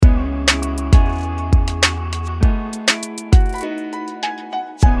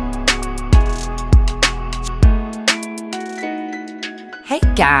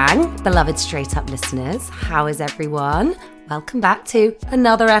gang, beloved Straight Up listeners. How is everyone? Welcome back to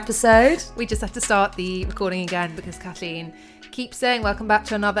another episode. We just have to start the recording again because Kathleen keeps saying welcome back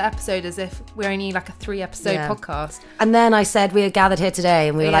to another episode as if we're only like a 3-episode podcast. And then I said we are gathered here today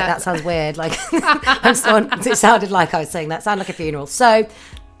and we were like, that sounds weird. Like, it sounded like I was saying that. It sounded like a funeral. So,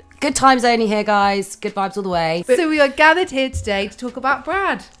 good times only here, guys. Good vibes all the way. So we are gathered here today to talk about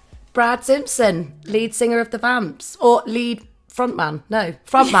Brad. Brad Simpson, lead singer of the Vamps. Or lead frontman. No,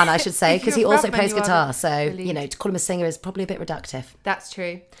 frontman I should say, because he also plays guitar. So, you know, to call him a singer is probably a bit reductive. That's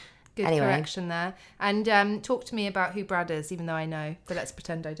true. Good correction there. And talk to me about who Brad is, even though I know, but let's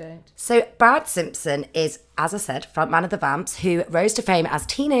pretend I don't. So Brad Simpson is, as I said, frontman of the Vamps, who rose to fame as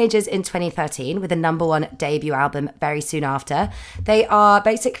teenagers in 2013 with a #1 debut album very soon after. They are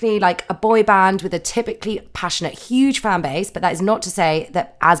basically like a boy band with a typically passionate, huge fan base, but that is not to say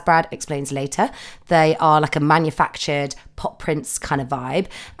that, as Brad explains later, they are like a manufactured Pop Prince kind of vibe.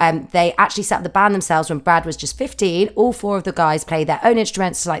 They actually set up the band themselves when Brad was just 15. All 4 of the guys play their own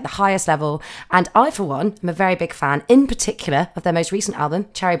instruments to like the highest level. And I, for one, am a very big fan, in particular, of their most recent album,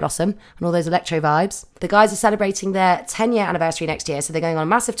 Cherry Blossom, and all those electro vibes. The guys are celebrating their 10-year anniversary next year, so they're going on a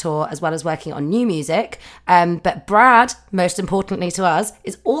massive tour as well as working on new music. But Brad, most importantly to us,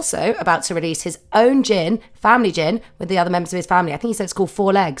 is also about to release his own gin, family gin, with the other members of his family. I think he said it's called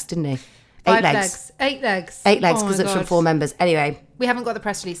 4 Legs, didn't he? 8 legs. 8 legs. 8 legs, because it's from 4 members. Anyway. We haven't got the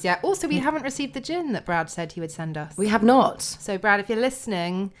press release yet. Also, we haven't received the gin that Brad said he would send us. We have not. So, Brad, if you're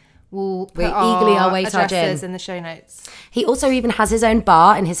listening, we eagerly await our gin. Addresses in the show notes. He also even has his own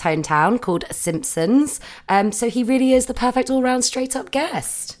bar in his hometown called Simpsons. So he really is the perfect all-round straight-up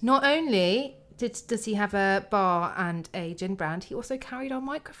guest. Not only does he have a bar and a gin brand, he also carried our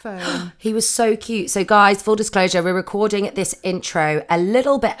microphone. He was so cute. So guys, full disclosure, we're recording this intro a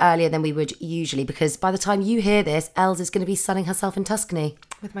little bit earlier than we would usually because by the time you hear this, Els is going to be sunning herself in Tuscany.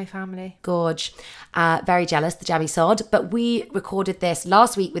 With my family. Gorge. Very jealous, the jammy sod. But we recorded this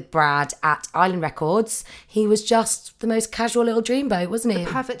last week with Brad at Island Records. He was just the most casual little dreamboat, wasn't he?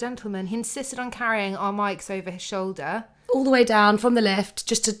 The perfect gentleman. He insisted on carrying our mics over his shoulder. All the way down from the lift,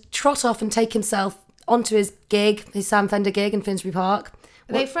 just to trot off and take himself onto his gig, his Sam Fender gig in Finsbury Park.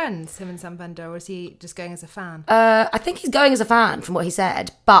 Are they friends, him and Sam Fender, or is he just going as a fan? I think he's going as a fan from what he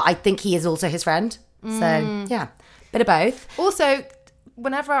said, but I think he is also his friend. So, yeah, bit of both. Also,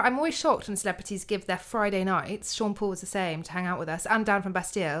 whenever I'm always shocked when celebrities give their Friday nights, Sean Paul was the same, to hang out with us, and Dan from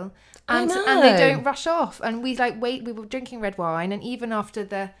Bastille, and they don't rush off. And we we were drinking red wine, and even after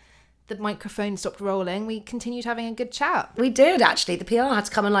the microphone stopped rolling, we continued having a good chat. We did, actually. The PR had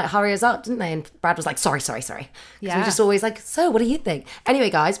to come and like hurry us up, didn't they? And Brad was like, sorry. Yeah. We're just always like, so what do you think? Anyway,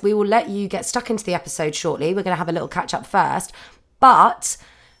 guys, we will let you get stuck into the episode shortly. We're going to have a little catch up first. But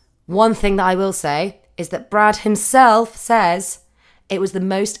one thing that I will say is that Brad himself says it was the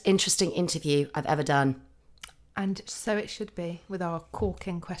most interesting interview I've ever done. And so it should be with our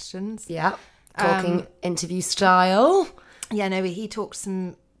corking questions. Yeah, corking interview style. Yeah, no, he talked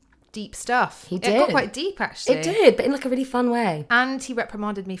some deep stuff. He did. It got quite deep, actually. It did, but in like a really fun way. And he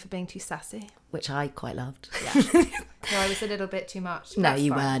reprimanded me for being too sassy. Which I quite loved. Yeah. No, I was a little bit too much. No,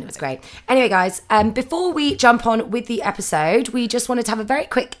 you weren't. It was great. Anyway, guys, before we jump on with the episode, we just wanted to have a very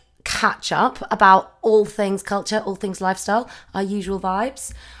quick catch up about all things culture, all things lifestyle, our usual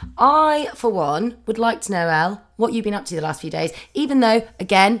vibes. I, for one, would like to know, Elle, what you've been up to the last few days, even though,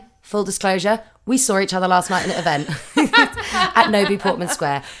 again, full disclosure, we saw each other last night in an event at Nobu Portman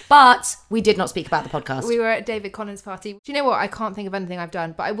Square. But we did not speak about the podcast. We were at David Collins' party. Do you know what? I can't think of anything I've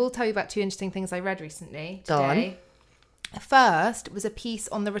done, but I will tell you about 2 interesting things I read recently today. Go on. First was a piece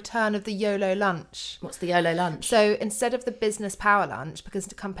on the return of the YOLO lunch. What's the YOLO lunch? So instead of the business power lunch, because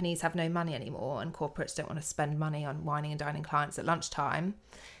the companies have no money anymore and corporates don't want to spend money on wining and dining clients at lunchtime,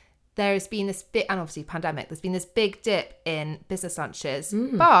 there's been this bit, and obviously pandemic, there's been this big dip in business lunches,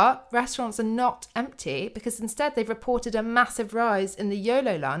 but restaurants are not empty because instead they've reported a massive rise in the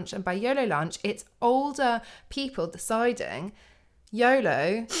YOLO lunch. And by YOLO lunch, it's older people deciding,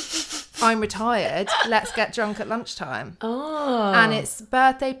 YOLO, I'm retired, let's get drunk at lunchtime. Oh. And it's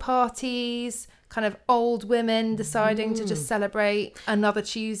birthday parties, kind of old women deciding to just celebrate another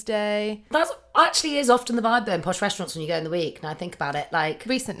Tuesday. That actually is often the vibe though in posh restaurants when you go in the week. Now I think about it, like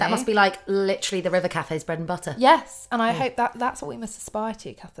recently, that must be like literally the River Cafe's bread and butter. Yes, and I hope that's what we must aspire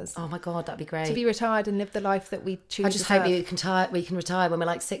to, Cathers. Oh my god, that'd be great. To be retired and live the life that we choose. I just hope we can retire when we're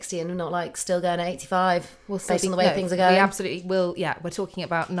like 60 and we're not like still going at 85. We'll based on the way things are going. We absolutely will. Yeah, we're talking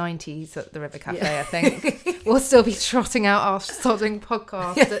about 90s at the River Cafe. I think we'll still be trotting out our sodding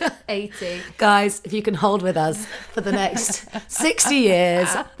podcast at 80. Guys, if you can hold with us for the next 60 years,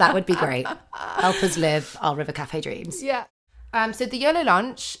 that would be great. Help us live our River Cafe dreams. Yeah. So the YOLO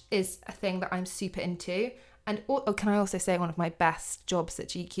lunch is a thing that I'm super into. And can I also say one of my best jobs at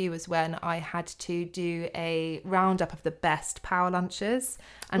GQ was when I had to do a roundup of the best power lunches.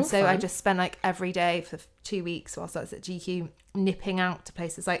 And so fun. I just spent like every day for 2 weeks whilst I was at GQ nipping out to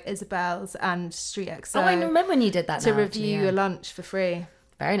places like Isabel's and Street XO. Oh, I remember when you did that. To review a lunch for free.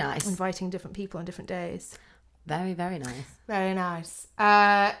 Very nice. Inviting different people on different days. Very, very nice. Very nice.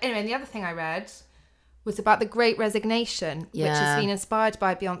 Anyway, the other thing I read was about the Great Resignation, which has been inspired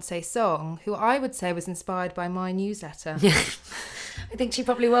by Beyonce's song, who I would say was inspired by my newsletter. Yeah, I think she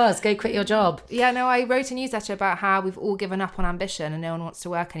probably was. Go quit your job. Yeah, no, I wrote a newsletter about how we've all given up on ambition and no one wants to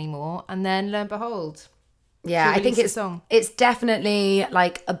work anymore. And then, lo and behold, yeah, I think song. It's definitely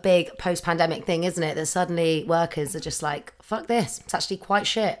like a big post-pandemic thing, isn't it? That suddenly workers are just like, fuck this. It's actually quite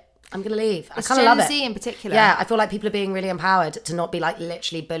shit. I'm going to leave. I kind of love it. Gen Z in particular. Yeah, I feel like people are being really empowered to not be like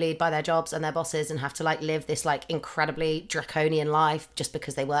literally bullied by their jobs and their bosses and have to like live this like incredibly draconian life just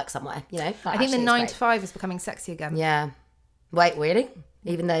because they work somewhere, you know? I think the 9 to 5 is becoming sexy again. Yeah. Wait, really?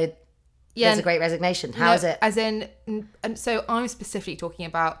 Even though there's a Great Resignation. How is it? As in, and so I'm specifically talking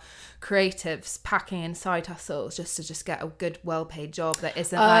about creatives packing in side hustles just to get a good, well-paid job that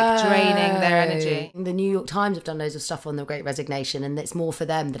isn't like draining their energy. The New York Times have done loads of stuff on the Great Resignation, and it's more for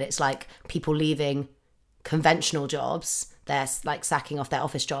them that it's like people leaving conventional jobs. They're like sacking off their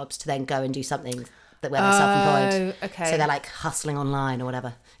office jobs to then go and do something that where they're self-employed. Okay. So they're like hustling online or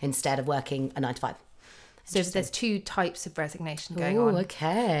whatever instead of working a 9 to 5. So there's 2 types of resignation going on.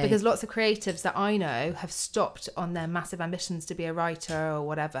 Okay. Because lots of creatives that I know have stopped on their massive ambitions to be a writer or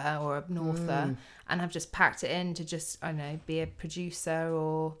whatever, or an author, and have just packed it in to just, I don't know, be a producer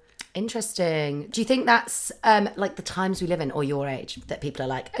or... Interesting. Do you think that's like the times we live in, or your age, that people are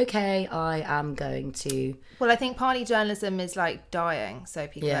like, okay, I am going to... Well, I think partly journalism is like dying, so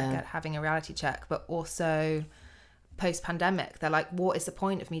people are having a reality check, but also... post-pandemic, they're like, what is the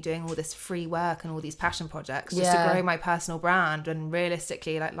point of me doing all this free work and all these passion projects just to grow my personal brand? And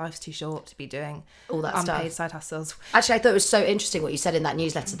realistically, like, life's too short to be doing all that unpaid stuff. side hustles. Actually, I thought it was so interesting what you said in that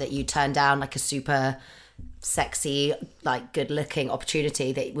newsletter, that you turned down like a super sexy, like good-looking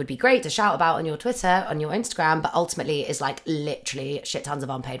opportunity that would be great to shout about on your Twitter, on your Instagram, but ultimately is like literally shit tons of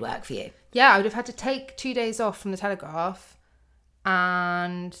unpaid work for you. Yeah, I would have had to take 2 days off from the Telegraph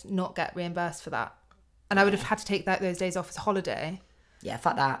and not get reimbursed for that. And I would have had to take those days off as a holiday. Yeah,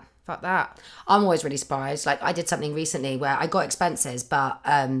 fuck that. Fuck that. I'm always really surprised. Like, I did something recently where I got expenses, but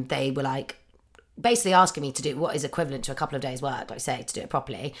they were like basically asking me to do what is equivalent to a couple of days' work, like say, to do it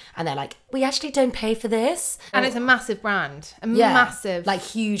properly. And they're like, we actually don't pay for this. And it's a massive brand. Massive. Like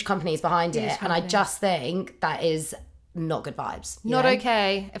huge companies behind it. companies. And I just think that is not good vibes. Not know?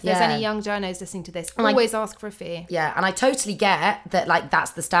 okay. If there's any young journos listening to this, always ask for a fee. Yeah, and I totally get that, like,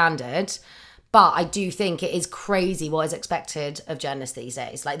 that's the standard. But I do think it is crazy what is expected of journalists these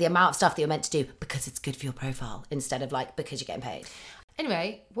days. Like the amount of stuff that you're meant to do because it's good for your profile instead of like because you're getting paid.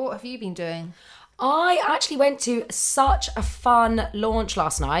 Anyway, what have you been doing? I actually went to such a fun launch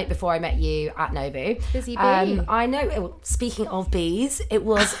last night before I met you at Nobu. Busy bee. I know. Speaking of bees, it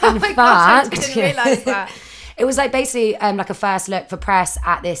was Oh in my fact. gosh, I didn't realise that. It was like basically like a first look for press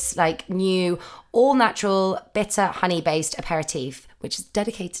at this like new all natural bitter honey based aperitif, which is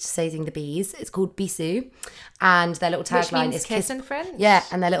dedicated to saving the bees. It's called Bisou, and their little tagline is kiss in French. Yeah,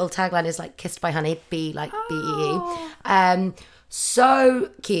 and their little tagline is like kissed by honey, bee like BEE. So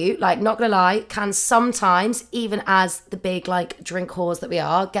cute, like not gonna lie, can sometimes, even as the big like drink whores that we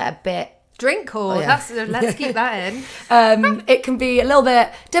are, get a bit drink whore. Let's keep that in. It can be a little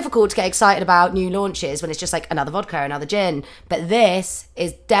bit difficult to get excited about new launches when it's just like another vodka, another gin. But this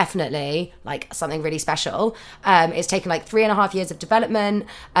is definitely like something really special. It's taken like 3.5 years of development.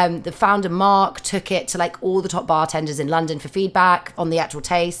 The founder, Mark, took it to like all the top bartenders in London for feedback on the actual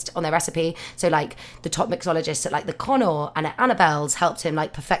taste, on their recipe. So like the top mixologists at like the Connor and at Annabelle's helped him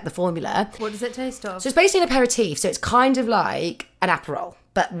like perfect the formula. What does it taste of? So it's basically an aperitif. So it's kind of like an Aperol,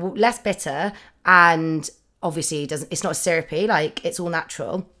 but less bitter, and obviously it's not syrupy, like it's all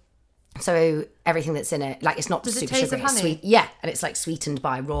natural. So everything that's in it, like it's not super taste of sugary, it's honey? sweet. Yeah, and it's like sweetened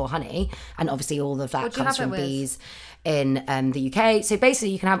by raw honey, and obviously all of that What do you comes have from it with? bees in the UK. So basically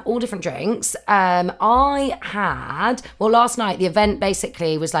you can have all different drinks. Last night the event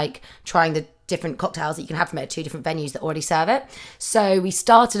basically was like trying the different cocktails that you can have from it at 2 different venues that already serve it. So we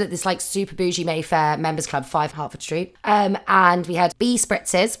started at this like super bougie Mayfair members club, 5 Hertford Street, and we had bee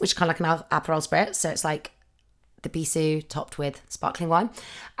spritzes, which is kind of like an Aperol spritz, so it's like the Bisou topped with sparkling wine.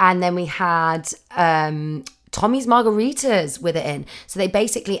 And then we had Tommy's margaritas with it in. So they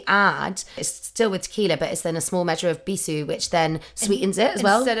basically add, it's still with tequila, but it's then a small measure of Bisou, which then sweetens it as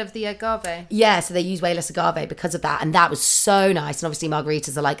well. Instead of the agave. Yeah, so they use way less agave because of that. And that was so nice. And obviously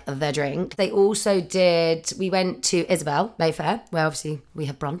margaritas are like the drink. They also we went to Isabel Mayfair, where obviously we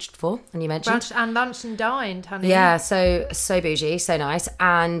have brunched before, and you mentioned. Brunched and lunched and dined, honey. Yeah, so bougie, so nice.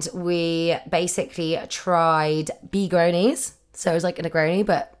 And we basically tried Beagronies. So it was like a Negroni,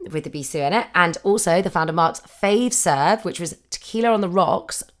 but with the Bisou in it. And also the founder Mark's fave serve, which was tequila on the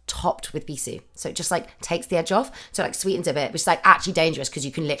rocks topped with Bisou. So it just like takes the edge off. So it like sweetens a bit, which is like actually dangerous because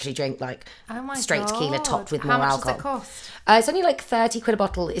you can literally drink like straight tequila topped with more alcohol. How much does it cost? It's only like 30 quid a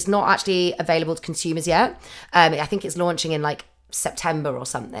bottle. It's not actually available to consumers yet. I think it's launching in like September or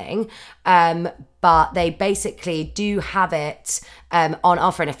something, but they basically do have it on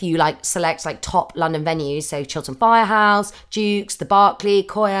offer in a few like select like top London venues, so Chiltern Firehouse, Duke's, the Berkeley,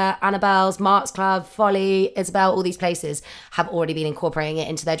 Koya, Annabelle's, Mark's Club, Folly, Isabel. All these places have already been incorporating it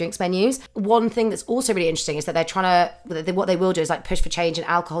into their drinks menus. One thing that's also really interesting is that they're trying to, what they will do is like push for change in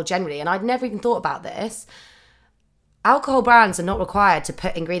alcohol generally, and I'd never even thought about this. Alcohol brands are not required to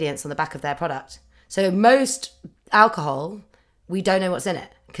put ingredients on the back of their product, so most alcohol, we don't know what's in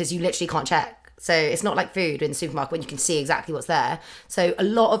it because you literally can't check. So it's not like food in the supermarket when you can see exactly what's there. So a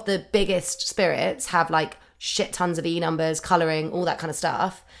lot of the biggest spirits have like shit tons of E numbers, colouring, all that kind of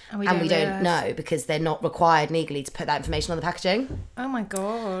stuff. And we don't know because they're not required legally to put that information on the packaging. Oh my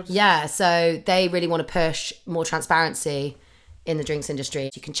God. Yeah, so they really want to push more transparency in the drinks industry.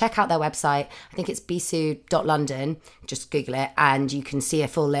 You can check out their website. I think it's bisou.london. Just Google it and you can see a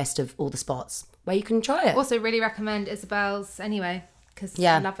full list of all the spots where you can try it. Also really recommend Isabel's anyway, because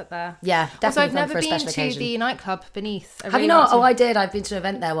I love it there. Yeah, definitely. Also, I've never for a been special to occasion. the nightclub Beneath. Have you not? Oh, I did. I've been to an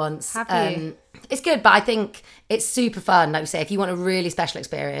event there once. Have you? It's good, but I think it's super fun. Like we say, if you want a really special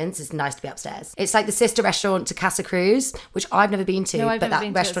experience, it's nice to be upstairs. It's like the sister restaurant to Casa Cruz, which I've never been to, No, I've but never that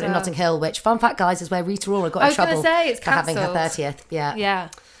been to it restaurant as in well. Notting Hill, which, fun fact, guys, is where Rita Ora got I in was gonna trouble say, it's for having her cancelled. 30th. Yeah.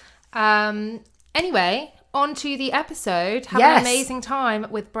 Yeah. Anyway, on to the episode. Have Yes. an amazing time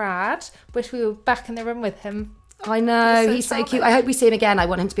with Brad. Wish we were back in the room with him. I know. So He's so charming. cute. I hope we see him again. I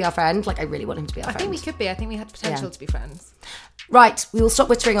want him to be our friend. Like, I really want him to be our I friend. think we could be. I think we had potential Yeah. to be friends. Right. We will stop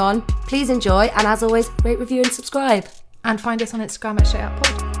whittering on. Please enjoy. And as always, rate, review, and subscribe. And find us on Instagram at Straight Up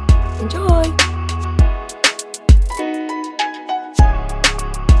Pod. Enjoy.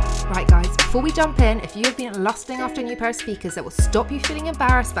 Right, guys, before we jump in, if you have been lusting after a new pair of speakers that will stop you feeling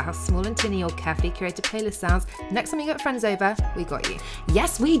embarrassed about how small and tinny your carefully curated playlist sounds, next time you get friends over, we got you.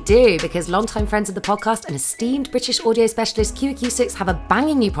 Yes, we do, because longtime friends of the podcast and esteemed British audio specialist Q Acoustics have a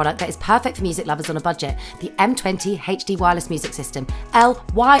banging new product that is perfect for music lovers on a budget, the M20 HD wireless music system.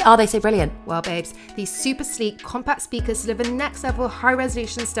 Why are they so brilliant? Well, babes, these super sleek, compact speakers deliver next level high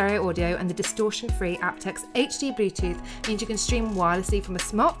resolution stereo audio, and the distortion free aptX HD Bluetooth means you can stream wirelessly from a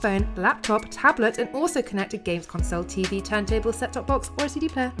smartphone, laptop, tablet, and also connect a games console, TV, turntable, set-top box, or a CD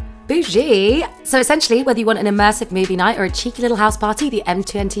player. Bougie! So essentially, whether you want an immersive movie night or a cheeky little house party, the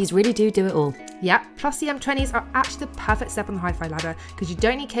M20s really do it all. Yep, plus the M20s are actually the perfect step on the hi-fi ladder because you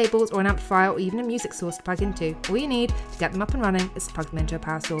don't need cables or an amplifier or even a music source to plug into. All you need to get them up and running is to plug them into a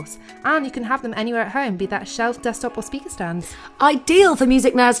power source. And you can have them anywhere at home, be that a shelf, desktop, or speaker stands. Ideal for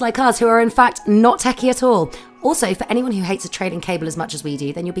music nerds like us who are in fact not techie at all. Also, for anyone who hates a trailing cable as much as we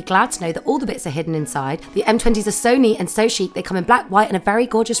do, then you'll be glad to know that all the bits are hidden inside. The M20s are so neat and so chic, they come in black, white, and a very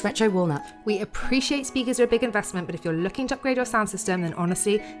gorgeous retro walnut. We appreciate speakers are a big investment, but if you're looking to upgrade your sound system, then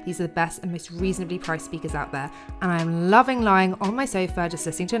honestly, these are the best and most reasonably priced speakers out there. And I am loving lying on my sofa just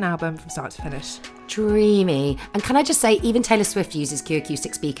listening to an album from start to finish. Dreamy. And can I just say, even Taylor Swift uses Q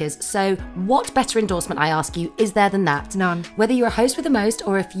Acoustic speakers, so what better endorsement, I ask you, is there than that? None. Whether you're a host with the most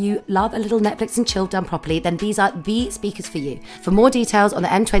or if you love a little Netflix and chill done properly, then these are the speakers for you. For more details on the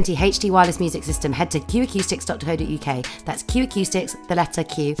M20 HD wireless music system, head to qacoustics.co.uk. That's qacoustics, the letter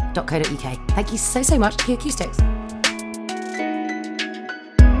q.co.uk. Thank you so much to Q Acoustics.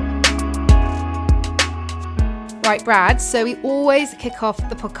 Right, Brad, so we always kick off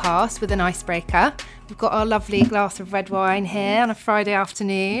the podcast with an icebreaker. We've got our lovely glass of red wine here on a Friday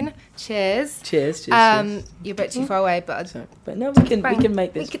afternoon. Cheers. Cheers. You're a bit too far away, but... But no, we can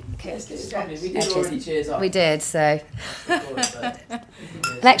make this. Okay. We did already cheers up. We did, so... An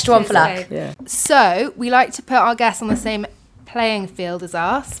extra one for luck. Yeah. So, we like to put our guests on the same playing field as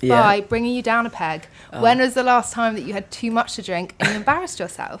us by bringing you down a peg. When was the last time that you had too much to drink and you embarrassed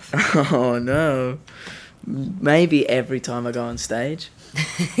yourself? Oh no. Maybe every time I go on stage.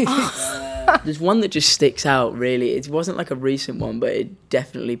 There's one that just sticks out, really. It wasn't like a recent one, but it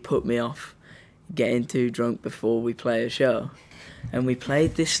definitely put me off getting too drunk before we play a show. And we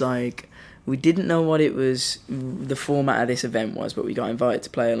played this like We didn't know what it was, the format of this event was, but we got invited to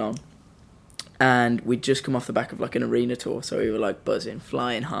play along. And we'd just come off the back of like an arena tour, so we were like buzzing,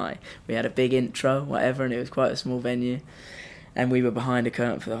 flying high. We had a big intro, whatever, and it was quite a small venue. And we were behind a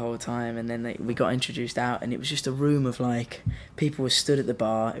curtain for the whole time, and then we got introduced out, and it was just a room of like, people were stood at the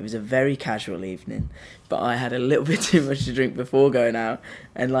bar. It was a very casual evening, but I had a little bit too much to drink before going out.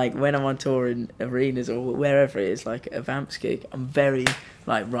 And like when I'm on tour in arenas or wherever it is, like a Vamps gig, I'm very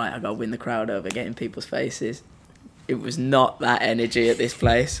like, right, I gotta win the crowd over, get in people's faces. It was not that energy at this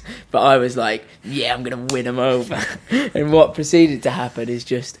place, but I was like, yeah, I'm gonna win them over. And what proceeded to happen is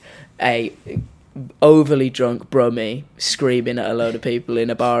just a overly drunk Brummy screaming at a load of people in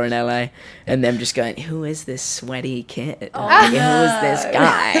a bar in LA, and them just going, who is this sweaty kid? Who is this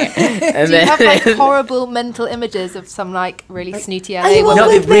guy? And Do you have like horrible mental images of some like really snooty LA you woman? no,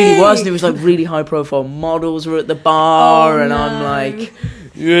 it really was. There was like really high profile models were at the bar, and I'm like,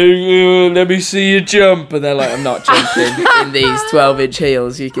 let me see you jump, and they're like, I'm not jumping in these 12-inch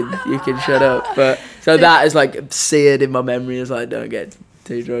heels. You can shut up. But so that is like seared in my memory as like, don't get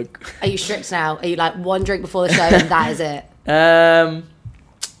too drunk. Are you strict now? Are you like one drink before the show and that is it?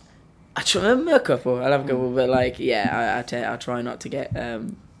 I try a couple. I'll have a couple, but like, yeah, I'll try not to get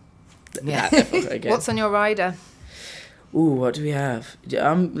again. What's on your rider? Ooh, what do we have?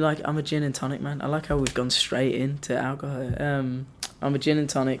 I'm a gin and tonic man. I like how we've gone straight into alcohol. I'm a gin and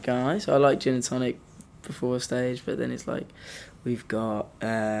tonic guy, so I like gin and tonic before stage, but then it's like we've got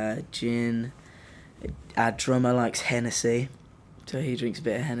gin. Our drummer likes Hennessy, so he drinks a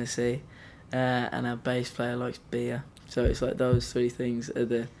bit of Hennessy, and our bass player likes beer. So it's like those three things are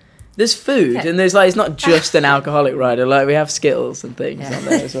the. There's food, and there's like, it's not just an alcoholic rider. Like we have Skittles and things on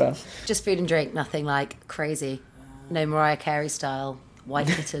there as well. Just food and drink, nothing like crazy. No Mariah Carey style white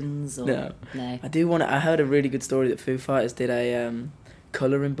kittens or No. no. I heard a really good story that Foo Fighters did a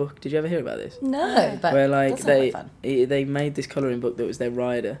colouring book. Did you ever hear about this? No, but Where like that sounds quite fun. they made this colouring book that was their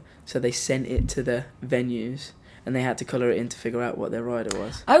rider, so they sent it to the venues, and they had to colour it in to figure out what their rider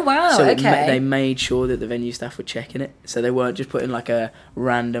was. Oh wow, So okay. they made sure that the venue staff were checking it, so they weren't just putting like a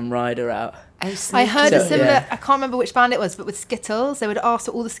random rider out. Oh, I sneaky. heard a So, similar, yeah. I can't remember which band it was, but with Skittles, they would ask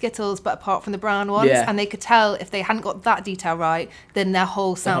for all the Skittles, but apart from the brown ones, Yeah. and they could tell if they hadn't got that detail right, then their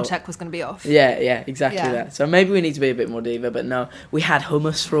whole sound whole- check was going to be off. Yeah, exactly Yeah. that. So maybe we need to be a bit more diva, but no. We had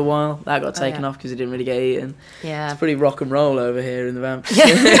hummus for a while. That got taken yeah. off because it didn't really get eaten. Yeah. It's pretty rock and roll over here in the Vamps.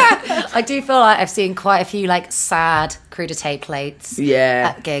 I do feel like I've seen quite a few like sad crudité plates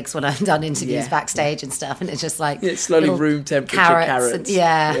Yeah. at gigs when I've done interviews Yeah. backstage and stuff, and it's just like It's slowly little room temperature carrots. and-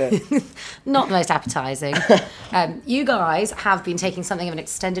 yeah. Not the most appetizing. You guys have been taking something of an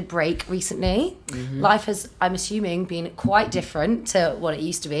extended break recently. Mm-hmm. Life has, I'm assuming, been quite different to what it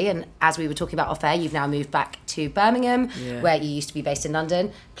used to be, and as we were talking about off air, you've now moved back to Birmingham, Yeah. where you used to be based in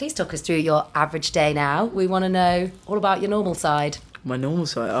London. Please talk us through your average day now. We want to know all about your normal side. My normal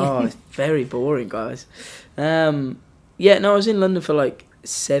side. Oh, it's very boring, guys. I was in London for like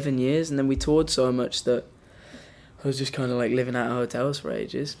 7 years, and then we toured so much that I was just kind of like living out of hotels for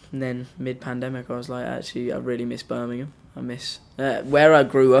ages. And then mid-pandemic, I was like, actually, I really miss Birmingham. I miss... where I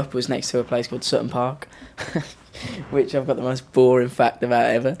grew up was next to a place called Sutton Park, which I've got the most boring fact about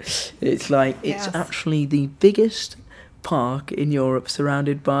ever. It's like, it's Yes. actually the biggest park in Europe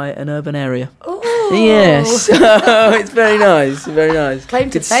surrounded by an urban area. Ooh. Yes, so it's very nice, very nice. Claim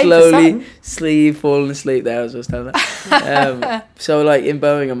to Could fame for slowly some. falling asleep there as I was telling that. So like in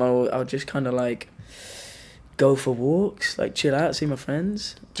Birmingham, I'll just kind of like go for walks, like chill out, see my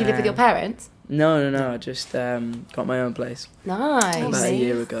friends. Do you live with your parents? No. I just got my own place Nice. about a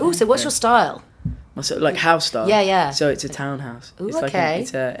year ago. Oh, so what's your style? like house style? Yeah. So it's a townhouse. Ooh, It's like okay.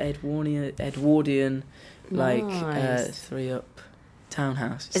 it's a Edwardian like Nice. 3-up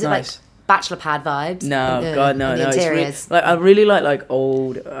townhouse. It's Is it like nice. bachelor pad vibes? No, God, no. The It's really, interiors. like I really like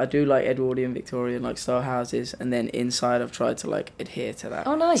old. I do like Edwardian, Victorian like style houses, and then inside I've tried to like adhere to that.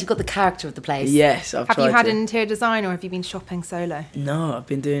 Oh, nice. You've got the character of the place. Yes, I've Have tried you had to. an interior design, or have you been shopping solo? No, I've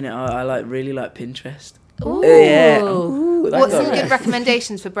been doing it. I like really like Pinterest. Ooh. Yeah. Ooh, that What's got some me. good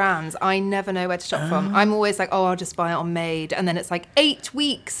recommendations for brands? I never know where to shop from. I'm always like, oh, I'll just buy it on Made, and then it's like 8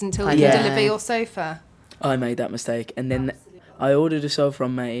 weeks until you Yeah. can deliver your sofa. I made that mistake, and then I ordered a sofa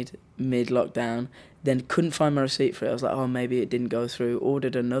on Made mid-lockdown. Then couldn't find my receipt for it. I was like, oh, maybe it didn't go through.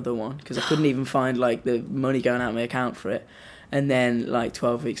 Ordered another one because I couldn't even find like the money going out of my account for it. And then like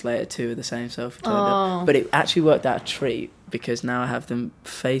 12 weeks later, 2 of the same sofa turned up. But it actually worked out a treat because now I have them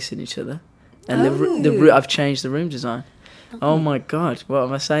facing each other, and I've changed the room design. Oh my God, what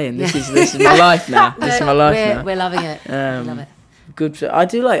am I saying? This is my life now. This is my life now. We're loving it. We love it. Good. I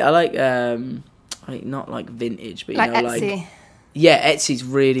like not like vintage, but you Like know, Etsy. like Yeah, Etsy's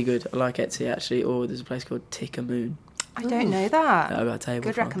really good. I like Etsy actually. Or there's a place called Tickamoon. I don't know that. that I got a table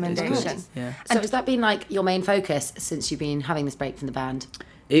Good from. recommendation. It's good. Yeah. So has that been like your main focus since you've been having this break from the band?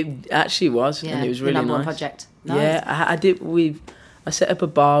 It actually was, and it was really your number nice. one project. Nice. Yeah, I did. I set up a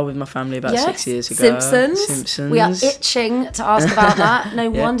bar with my family about 6 years ago. Simpsons. We are itching to ask about that. No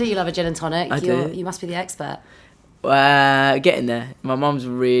wonder you love a gin and tonic. I do. You must be the expert. Getting there. My mum's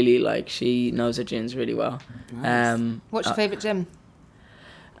really she knows her gins really well. Nice. What's your favourite gin?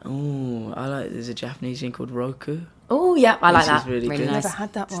 There's a Japanese gin called Roku. Oh yeah, I like Which that. is really good. nice. Never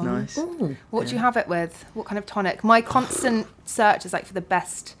had that It's one. nice. Ooh. What do you have it with? What kind of tonic? My constant search is like for the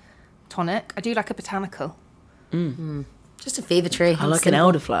best tonic. I do like a botanical. Just a fever tree. I like an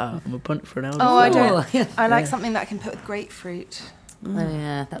elderflower. I'm a punt for an elderflower. Oh, I don't. Yeah. I like something that I can put with grapefruit. Oh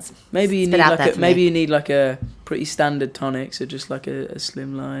yeah, that's Maybe you it's need been out there for me. you need like a pretty standard tonic, so just like a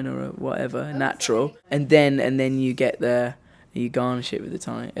slimline or a whatever, natural, and then you get you garnish it with the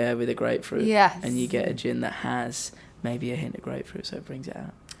tonic, with a grapefruit, Yes. and you get a gin that has maybe a hint of grapefruit, so it brings it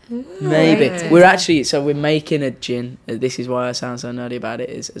out. Ooh, Maybe right. we're making a gin. This is why I sound so nerdy about it.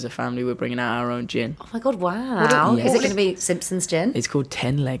 Is as a family we're bringing out our own gin. Oh my god! Wow. Yeah. Is it going to be Simpsons gin? It's called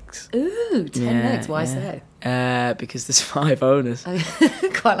 10 Legs. Ooh, 10 Yeah, legs. Why so? Because there's 5 owners.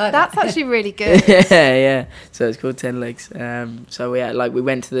 Quite like That's that. actually really good. yeah. So it's called 10 Legs. So we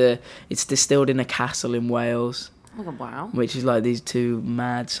went to it's distilled in a castle in Wales, Oh my god! Wow. which is like these 2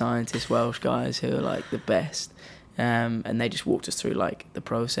 mad scientist Welsh guys who are like the best. And they just walked us through like the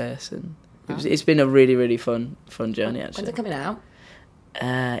process, and it's been a really, really fun journey When's actually. it coming out?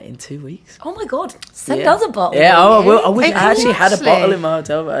 In 2 weeks. Oh my god! Send Yeah. us a bottle. Yeah, will you? I wish Hey, I actually had a actually- bottle in my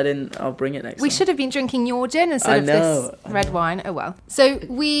hotel, but I didn't. I'll bring it next We time. should have been drinking your gin instead I of know, this I red know. wine. Oh well. So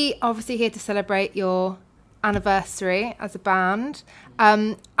we are obviously here to celebrate your anniversary as a band.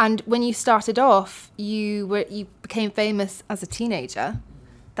 And when you started off, you became famous as a teenager.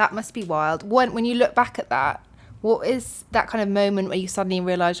 That must be wild. When you look back at that, what is that kind of moment where you suddenly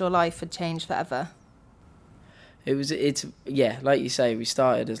realised your life had changed forever? It's like you say, we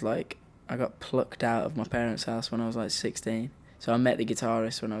started as like, I got plucked out of my parents' house when I was like 16. So I met the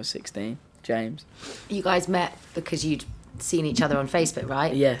guitarist when I was 16, James. You guys met because you'd seen each other on Facebook,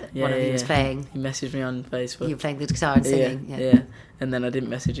 right? Yeah, One of you was playing. He messaged me on Facebook. You were playing the guitar and singing. Yeah. And then I didn't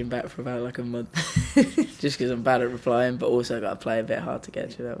message him back for about like a month, just because I'm bad at replying, but also I got to play a bit hard to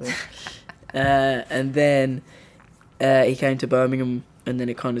get you that way. And then he came to Birmingham, and then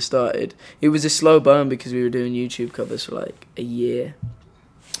it kind of started. It was a slow burn because we were doing YouTube covers for like a year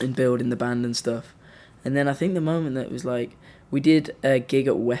and building the band and stuff. And then I think the moment that was like, we did a gig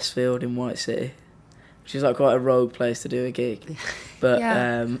at Westfield in White City, which is like quite a rogue place to do a gig. But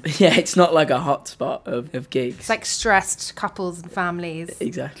Yeah. it's not like a hot spot of gigs. It's like stressed couples and families.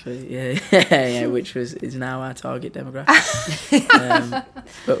 Exactly, yeah, which is now our target demographic.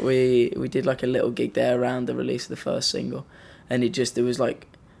 But we did like a little gig there around the release of the first single, and it was like,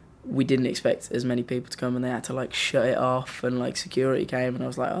 we didn't expect as many people to come, and they had to like shut it off, and like security came, and I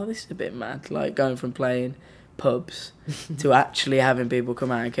was like, oh, this is a bit mad, like going from playing pubs to actually having people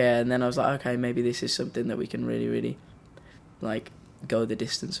come out and care. And then I was like, okay, maybe this is something that we can really, really like go the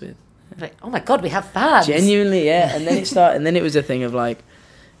distance with. Like, oh my god, we have fans. Genuinely, yeah. And then it started, and then it was a thing of like,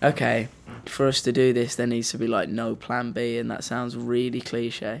 okay, for us to do this, there needs to be like no plan B, and that sounds really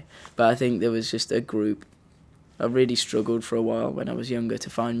cliche, but I think there was just a group. I really struggled for a while when I was younger to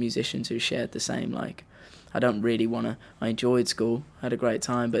find musicians who shared the same, like, I don't really want to, I enjoyed school, had a great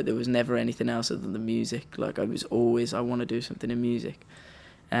time, but there was never anything else other than music. Like, I was always, I want to do something in music.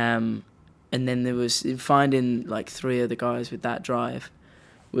 And then there was, finding like 3 other guys with that drive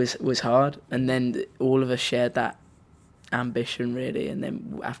was hard. And then all of us shared that ambition, really. And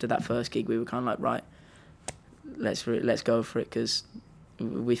then after that first gig, we were kind of like, right, let's go for it, because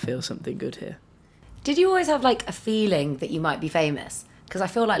we feel something good here. Did you always have like a feeling that you might be famous? Because I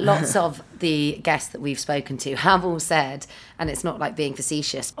feel like lots of the guests that we've spoken to have all said, and it's not like being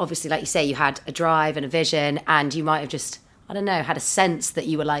facetious, obviously, like you say, you had a drive and a vision, and you might have just, I don't know, had a sense that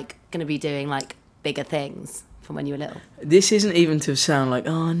you were like going to be doing like bigger things from when you were little. This isn't even to sound like,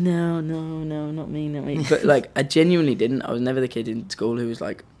 oh, no, not me. But like, I genuinely didn't. I was never the kid in school who was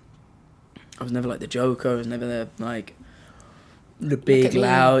like, I was never like the joker. I was never the like the big,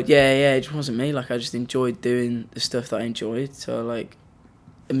 loud. Yeah, it just wasn't me. Like, I just enjoyed doing the stuff that I enjoyed. So like,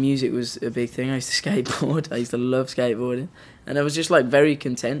 music was a big thing. I used to skateboard. I used to love skateboarding, and I was just like very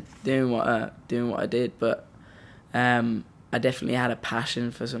content doing what I did. But I definitely had a passion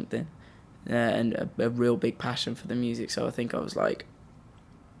for something, and a real big passion for the music. So I think I was like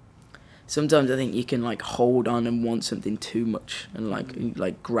sometimes I think you can like hold on and want something too much and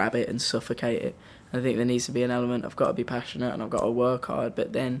like grab it and suffocate it. I think there needs to be an element. I've got to be passionate and I've got to work hard,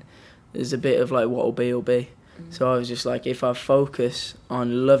 but then there's a bit of like what'll be will be. So I was just like, if I focus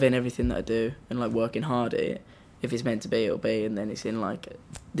on loving everything that I do and like working hard at it, if it's meant to be, it'll be, and then it's in like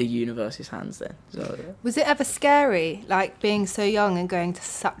the universe's hands then. So yeah. Was it ever scary, like being so young and going to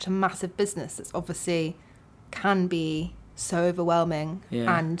such a massive business that's obviously can be so overwhelming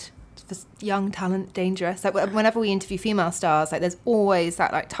and for young talent dangerous? Like whenever we interview female stars, like there's always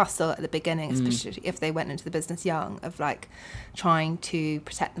that like tussle at the beginning, especially if they went into the business young, of like trying to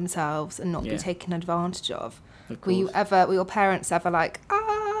protect themselves and not be taken advantage of. Were your parents ever like,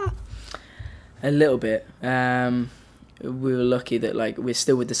 A little bit. We were lucky that like we're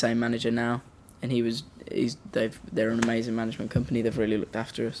still with the same manager now, and they're an amazing management company. They've really looked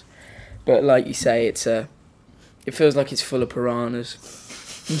after us. But like you say, it feels like it's full of piranhas.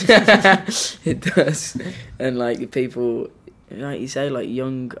 It does. And like people, like you say, like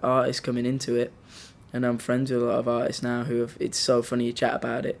young artists coming into it, and I'm friends with a lot of artists now who have. It's so funny, you chat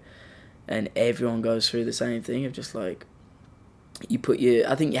about it, and everyone goes through the same thing of just like.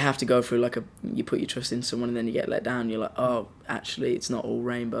 I think you have to go through you put your trust in someone and then you get let down. You're like, oh, actually, it's not all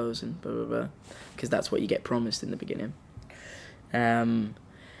rainbows and blah, blah, blah. Because that's what you get promised in the beginning.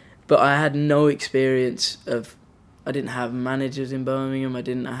 But I had no experience I didn't have managers in Birmingham. I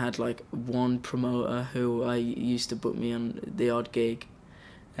had like one promoter who I used to book me on the odd gig.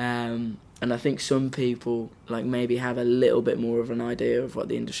 And I think some people like maybe have a little bit more of an idea of what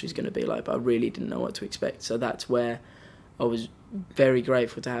the industry's going to be like, but I really didn't know what to expect. So that's where I was very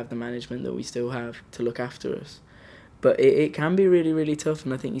grateful to have the management that we still have to look after us. But it can be really, really tough,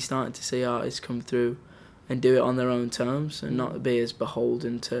 and I think you're starting to see artists come through and do it on their own terms and not be as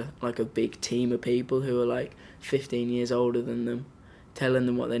beholden to like a big team of people who are like 15 years older than them, telling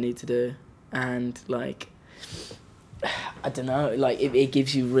them what they need to do. And like, I don't know, like it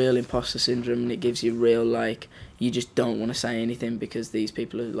gives you real imposter syndrome, and it gives you real like, you just don't want to say anything because these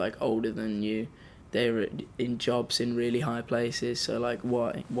people are like older than you. They're in jobs in really high places, so like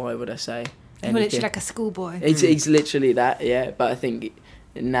why would I say anything? Well, it's like a schoolboy. It's literally that, yeah. But I think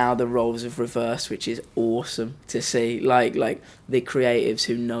now the roles have reversed, which is awesome to see. Like the creatives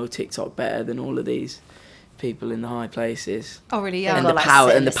who know TikTok better than all of these people in the high places. Oh really? Yeah. And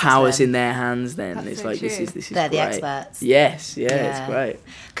the power's in their hands. Then That's it's so like true. this is They're great. the experts. Yes, it's great.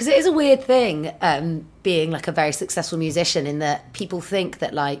 Because it is a weird thing, being like a very successful musician, in that people think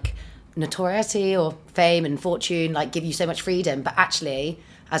that like notoriety or fame and fortune like give you so much freedom, but actually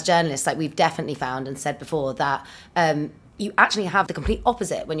as journalists, like we've definitely found and said before, that you actually have the complete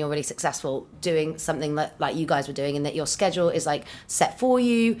opposite when you're really successful doing something that like you guys were doing, and that your schedule is like set for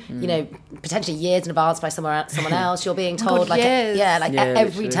you, you know, potentially years in advance by someone else. You're being told at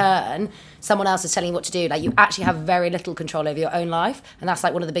every turn someone else is telling you what to do. Like you actually have very little control over your own life, and that's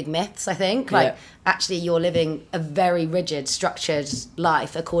like one of the big myths, I think. Like actually you're living a very rigid, structured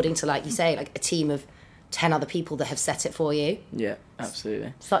life according to, like you say, like a team of 10 other people that have set it for you. Yeah,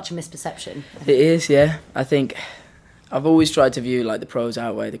 absolutely. Such a misperception. It is, yeah. I think I've always tried to view like the pros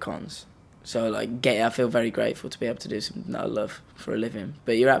outweigh the cons. So like I feel very grateful to be able to do something that I love for a living.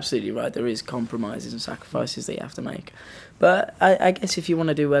 But you're absolutely right, there is compromises and sacrifices that you have to make. But I guess if you want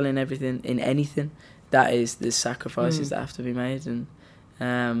to do well in anything, that is the sacrifices that have to be made. And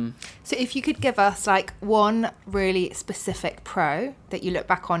so if you could give us like one really specific pro that you look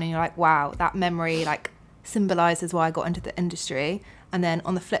back on and you're like, wow, that memory like symbolises why I got into the industry, and then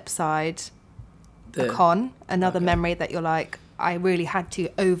on the flip side, a con, another memory that you're like, I really had to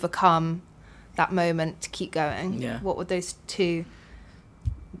overcome that moment to keep going. Yeah. What would those two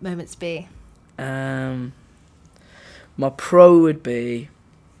moments be? My pro would be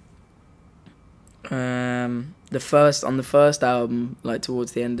the first album, like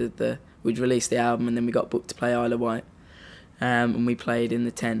towards the end of we'd released the album and then we got booked to play Isle of Wight, and we played in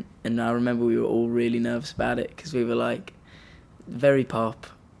the tent, and I remember we were all really nervous about it because we were like very pop,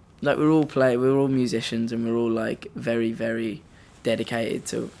 like we were all musicians, and we were all like very, very dedicated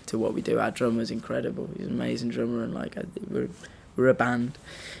to what we do. Our drummer's incredible, he's an amazing drummer, and like we're a band,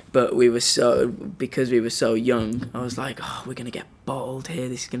 but because we were so young, I was like, oh, we're gonna get bottled here,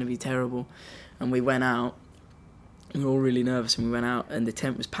 this is gonna be terrible. And we went out, we were all really nervous, and we went out and the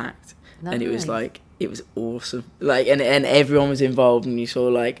tent was packed. Nice. And it was like, it was awesome, like, and everyone was involved, and you saw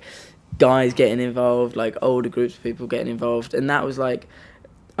like guys getting involved, like older groups of people getting involved, and that was like,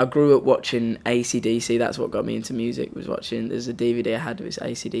 I grew up watching AC/DC. That's what got me into music, was watching, there's a DVD I had of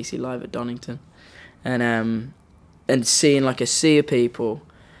AC/DC live at Donington, and seeing like a sea of people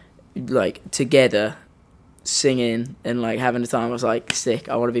like together singing and like having the time. I was like, sick,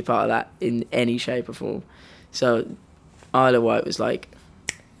 I want to be part of that in any shape or form. So Isle of Wight was like,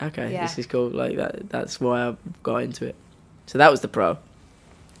 okay, this is cool. Like that's why I got into it. So that was the pro.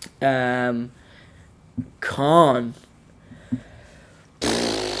 Con.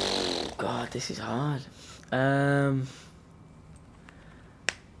 God, this is hard.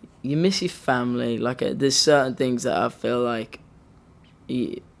 You miss your family. Like there's certain things that I feel like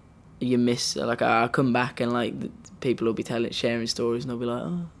you miss. Like I come back and like people will be sharing stories, and they'll be like,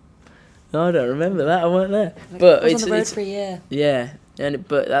 oh, I don't remember that. I weren't there. Like, but I was on the road for a year. Yeah,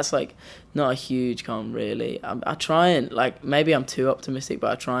 but that's like not a huge con really. I try and like, maybe I'm too optimistic,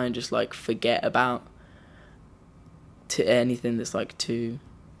 but I try and just like forget about anything that's like too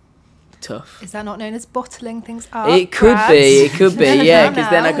tough. Is that not known as bottling things up? It could Brad? be, yeah, because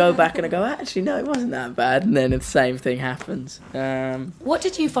then I No. go back and I go, actually, no, it wasn't that bad, and then the same thing happens. What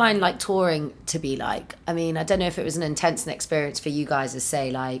did you find like touring to be like? I mean, I don't know if it was an intense experience for you guys as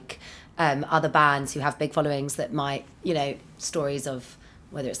say like other bands who have big followings that might, you know, stories of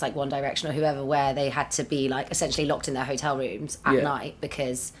whether it's like One Direction or whoever, where they had to be like essentially locked in their hotel rooms at night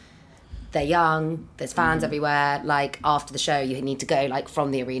because they're young, there's fans everywhere. Like after the show, you need to go like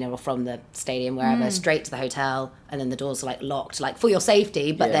from the arena or from the stadium, wherever, straight to the hotel, and then the doors are like locked, like for your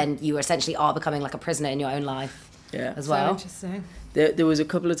safety. But then you essentially are becoming like a prisoner in your own life as well. So interesting. There was a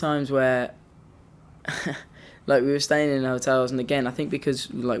couple of times where, like, we were staying in hotels, and again, I think because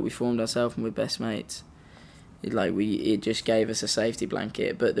like we formed ourselves and we're best mates, it just gave us a safety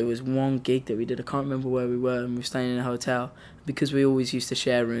blanket. But there was one gig that we did, I can't remember where we were, and we were staying in a hotel because we always used to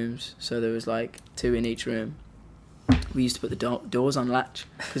share rooms, so there was like 2 in each room. We used to put the doors on latch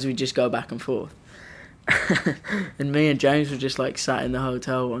because we'd just go back and forth. And me and James were just like sat in the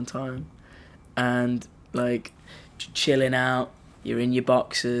hotel one time and like chilling out. You're in your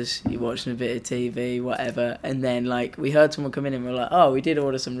boxers, you're watching a bit of TV, whatever, and then like we heard someone come in and we're like, oh, we did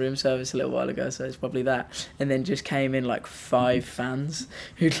order some room service a little while ago, so it's probably that. And then just came in like 5 fans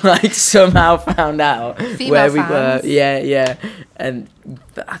who'd like somehow found out Female where we fans. were. Yeah. And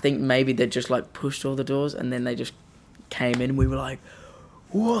I think maybe they just like pushed all the doors and then they just came in and we were like,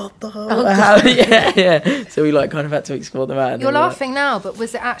 what the hell? Yeah. So we like kind of had to escort them out. And You're then we were laughing now, but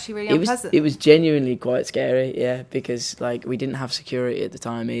was it actually really unpleasant? It was genuinely quite scary, yeah, because like we didn't have security at the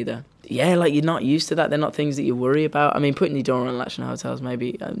time either. Yeah, like you're not used to that. They're not things that you worry about. I mean, putting your door on latch in hotels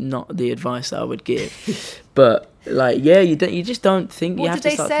maybe not the advice that I would give, but like you just don't think. What you have did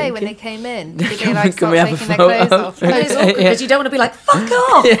to start they say thinking. when they came in? Did they like Can start we have a taking their photo? clothes off? But it's awkward because you don't want to be like, fuck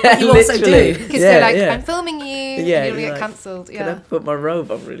off, Yeah, but you also literally. do. Because they're like, Yeah. I'm filming you, Yeah, and you're you'll get like, cancelled. Can I Yeah. put my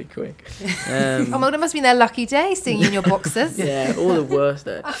robe on really quick? Oh, well, it must have been their lucky day seeing you in your boxers. Yeah, all the worst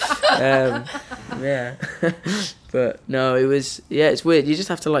there. Yeah. But no, it was, it's weird. You just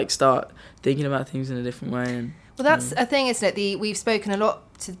have to like start thinking about things in a different way. And Well, that's a thing, isn't it? We've spoken a lot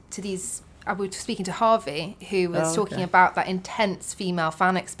to these. We were speaking to Harvey, who was talking about that intense female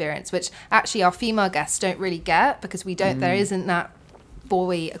fan experience, which actually our female guests don't really get because we don't. There isn't that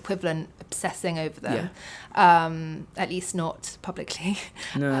boy equivalent obsessing over them, at least not publicly.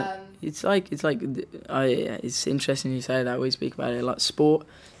 No, it's interesting you say that. We speak about it like sport.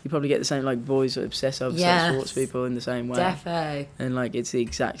 You probably get the same, like boys that obsess over certain sports people in the same way. Defo. And like it's the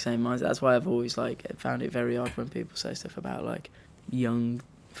exact same mindset. That's why I've always like found it very odd when people say stuff about like young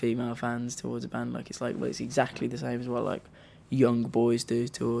female fans towards a band. Like it's like, well, it's exactly the same as what like young boys do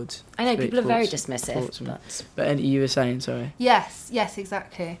towards. I know people are very sports dismissive, but you were saying, sorry. Yes,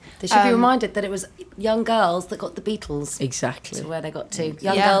 exactly. they should be reminded that it was young girls that got the Beatles Exactly. to where they got to.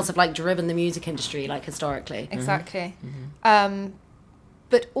 Young Yeah. girls have like driven the music industry like historically. Exactly.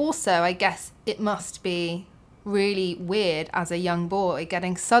 But also, I guess it must be really weird as a young boy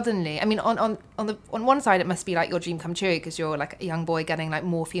getting suddenly. I mean, on one side, it must be like your dream come true because you're like a young boy getting like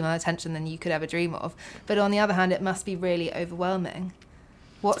more female attention than you could ever dream of. But on the other hand, it must be really overwhelming.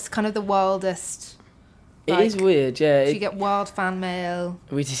 What's kind of the wildest? It is weird, yeah. Do you get wild fan mail?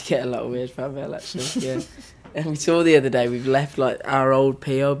 We just get a lot of weird fan mail, actually. Yeah, and we saw the other day we've left like our old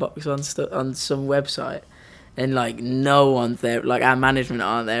PO box on some website, and like no one's there. Like our management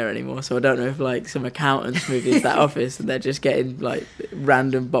aren't there anymore, so I don't know if like some accountants moved into that office and they're just getting like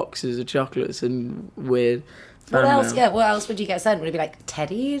random boxes of chocolates and weird. What fan else? mail. Yeah, what else would you get sent? Would it be like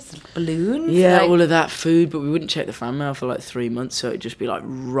teddies, balloons? Yeah, like, all of that food, but we wouldn't check the fan mail for like 3 months, so it'd just be like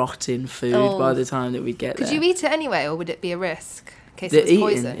rotting food by the time that we'd get there. Could you eat it anyway, or would it be a risk in case The it was eating,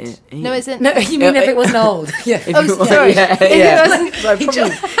 poisoned? yeah, No, isn't. No, you mean if it wasn't old? Yeah. If Oh, it was- sorry. Yeah, If it yeah. wasn't- So I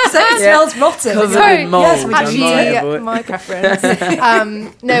probably- So it smells rotten. Covered Sorry, in mold. yes, I might Actually, avoid. my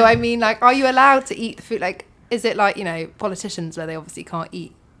preference. No, I mean, like, are you allowed to eat the food? Like, is it like, you know, politicians where they obviously can't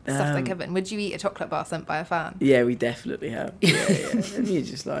eat stuff they're given. Would you eat a chocolate bar sent by a fan? Yeah, we definitely have. Yeah. And you're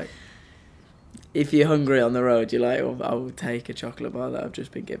just like, if you're hungry on the road, you're like, oh, I will take a chocolate bar that I've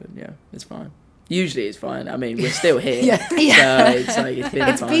just been given. Yeah, it's fine. Usually it's fine. I mean, we're still here. Yeah. So it's like,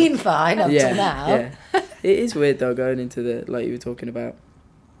 It's been fine up till now. Yeah. It is weird though, going into the, like you were talking about,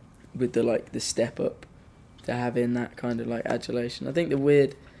 with the like the step up to having that kind of like adulation. I think the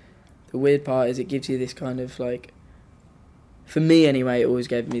weird part is it gives you this kind of like, for me anyway, it always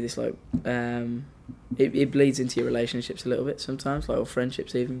gave me this like, it bleeds into your relationships a little bit sometimes, like, or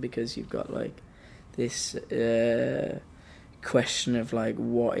friendships even, because you've got like this question of like,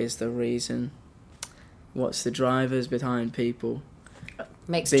 what is the reason? What's the drivers behind people?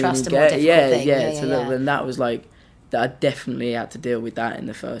 Makes trust a more difficult thing. It's a little, and that was like, that I definitely had to deal with that in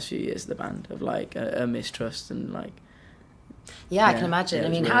the first few years of the band, of like a mistrust and like. Yeah, I can imagine. Yeah,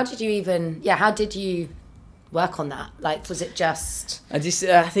 I mean, weird. how did you work on that? Like, was it just? I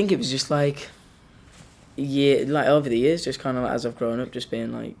think it was just like, like over the years, just kind of like, as I've grown up, just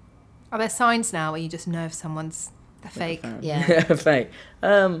being like. Are there signs now where you just know if someone's a fake? Yeah. Fake.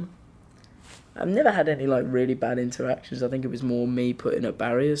 I've never had any like really bad interactions. I think it was more me putting up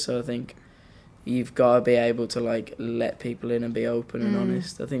barriers. So I think you've got to be able to like let people in and be open and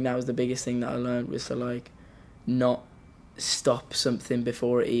honest. I think that was the biggest thing that I learned, was to like not stop something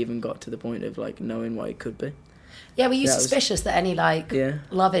before it even got to the point of like knowing what it could be. Yeah, were you suspicious that any like Yeah.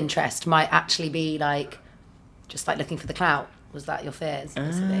 love interest might actually be like just like looking for the clout? Was that your fears,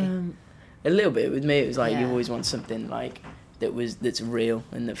 basically? A little bit. With me, it was like, you Yeah. always want something like that's real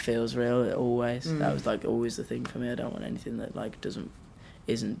and that feels real always. That was like always the thing for me. I don't want anything that like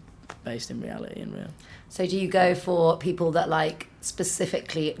isn't based in reality and real. So do you go for people that like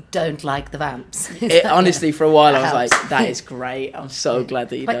specifically don't like the Vamps? Honestly, for a while I was Helps. like, that is great. I'm so glad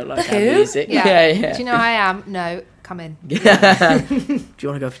that you Like, don't like who? our music. Yeah. Yeah. Do you know how I am? No, come in. Do you want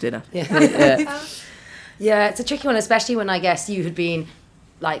to go for dinner? Yeah. Yeah, it's a tricky one, especially when I guess you had been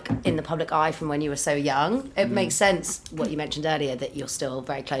like in the public eye from when you were so young. It makes sense what you mentioned earlier, that you're still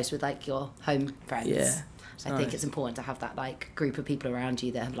very close with like your home friends. Yeah. I think it's important to have that like group of people around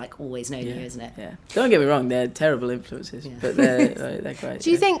you that have like always known you, isn't it? Yeah. Don't get me wrong, they're terrible influences, but they're great. Do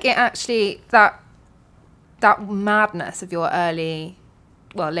you think it actually, that madness of your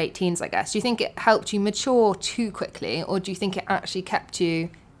late teens, I guess, do you think it helped you mature too quickly, or do you think it actually kept you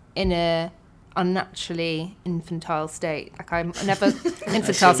in a unnaturally infantile state? Like, I'm never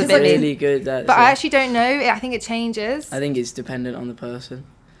infantile's a bit really good. but I actually don't know. I think it changes. I think it's dependent on the person.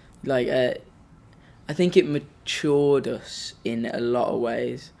 Like, I think it matured us in a lot of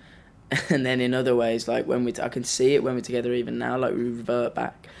ways, and then in other ways, like when I can see it when we're together even now. Like, we revert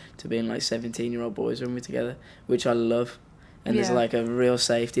back to being like 17-year-old boys when we're together, which I love. And there's like a real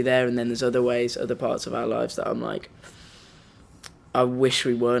safety there. And then there's other parts of our lives that I'm like, I wish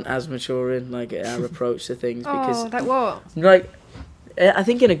we weren't as mature in, like, our approach to things. Because, like what? like, I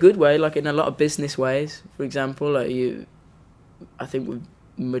think in a good way, like in a lot of business ways, for example, like I think we've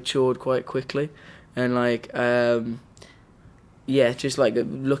matured quite quickly. And like, just like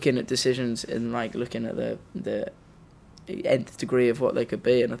looking at decisions and like looking at the nth degree of what they could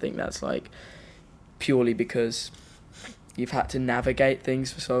be. And I think that's like purely because you've had to navigate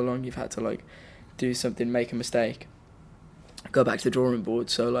things for so long. You've had to like do something, make a mistake, go back to the drawing board.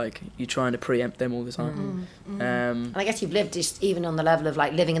 So like you're trying to preempt them all the time. And I guess you've lived just even on the level of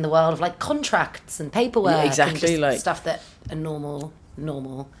like living in the world of like contracts and paperwork. Yeah, exactly, and just like stuff that a normal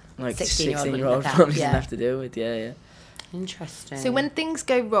like 16-year-old probably doesn't have to deal with. Yeah. Interesting. So when things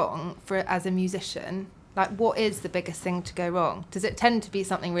go wrong as a musician, like, what is the biggest thing to go wrong? Does it tend to be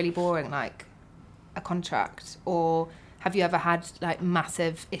something really boring, like a contract, or have you ever had like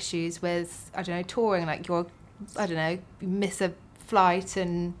massive issues with, I don't know, touring, like you miss a flight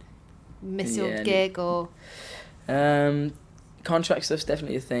and miss your gig, or contract stuff's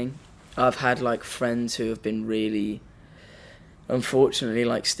definitely a thing. I've had like friends who have been really, unfortunately,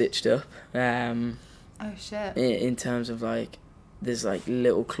 like stitched up. oh shit. In terms of like, there's like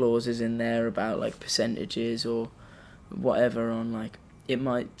little clauses in there about like percentages or whatever on like, it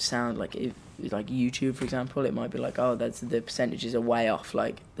might sound like, if like YouTube, for example, it might be like, oh, that's the percentages are way off,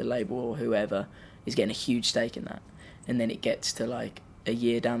 like the label or whoever is getting a huge stake in that. And then it gets to like a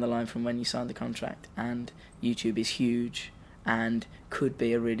year down the line from when you signed the contract, and YouTube is huge and could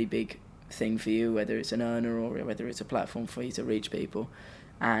be a really big thing for you, whether it's an earner or whether it's a platform for you to reach people.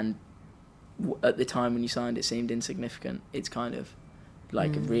 And at the time when you signed, it seemed insignificant. It's kind of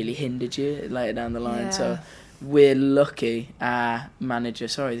like really hindered you later down the line. So we're lucky. Our manager,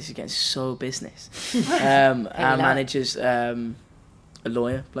 sorry, this is getting so business. Our manager's a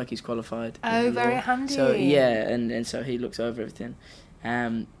lawyer, like he's qualified. Oh, very handy. So yeah, and so he looks over everything.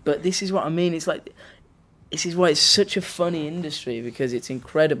 But this is what I mean. It's like, this is why it's such a funny industry, because it's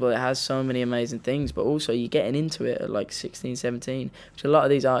incredible. It has so many amazing things, but also you're getting into it at like 16, 17, which a lot of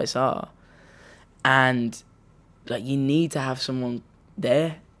these artists are. And like, you need to have someone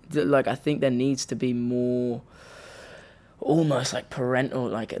there. Like, I think there needs to be more, almost like parental,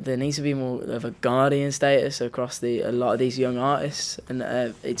 like there needs to be more of a guardian status across a lot of these young artists. And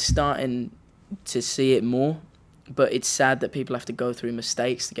it's starting to see it more, but it's sad that people have to go through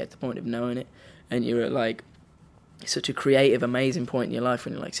mistakes to get to the point of knowing it. And you're at like such a creative, amazing point in your life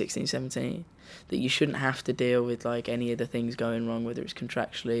when you're like 16, 17, that you shouldn't have to deal with like any of the things going wrong, whether it's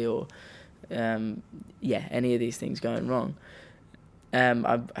contractually or any of these things going wrong.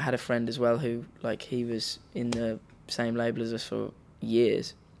 I had a friend as well who, like, he was in the same label as us for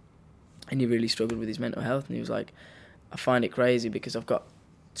years, and he really struggled with his mental health, and he was like, I find it crazy because I've got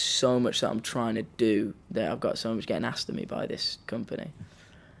so much that I'm trying to do, that I've got so much getting asked of me by this company,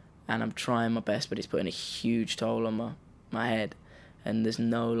 and I'm trying my best, but it's putting a huge toll on my head, and there's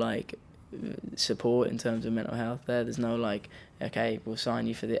no like support in terms of mental health there. There's no like, okay, we'll sign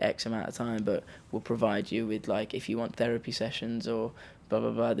you for the X amount of time, but we'll provide you with like, if you want therapy sessions or blah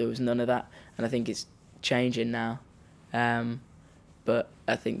blah blah. There was none of that, and I think it's changing now. But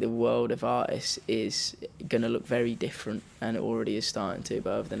I think the world of artists is going to look very different, and it already is starting to,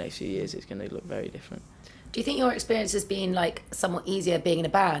 but over the next few years it's going to look very different. Do you think your experience has been like somewhat easier being in a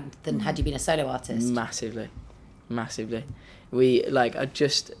band than had you been a solo artist? Massively. We like, I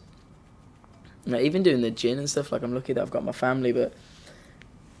just, like, even doing the gin and stuff, like, I'm lucky that I've got my family, but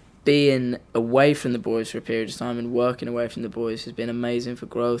being away from the boys for a period of time and working away from the boys has been amazing for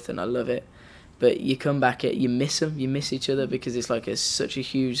growth, and I love it. But you come back, you miss them, you miss each other, because it's like such a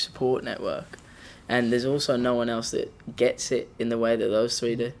huge support network, and there's also no one else that gets it in the way that those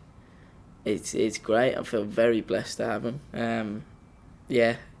three do. It's great. I feel very blessed to have them.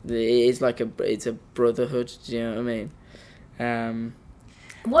 It is like it's a brotherhood. Do you know what I mean?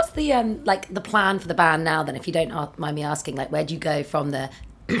 What's the like the plan for the band now then, if you don't mind me asking? Like, where do you go from the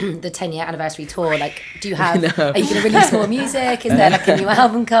 10-year anniversary tour? Like, do you have are you going to release more music? Is there like a new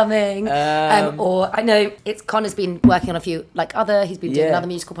album coming? Or I know Connor's been working on a few he's been doing other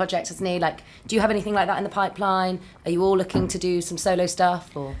musical projects, hasn't he? Like, do you have anything like that in the pipeline? Are you all looking to do some solo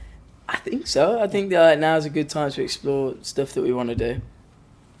stuff? Or I think so. I think that now's a good time to explore stuff that we want to do.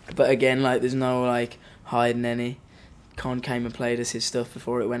 But again, like, there's no like hiding any. Con came and played us his stuff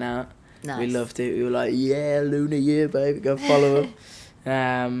before it went out. Nice. We loved it. We were like, yeah, Luna, yeah, baby, go follow him.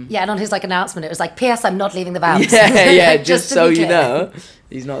 And on his like announcement, it was like, P.S. I'm not leaving the band. Yeah, just so you know,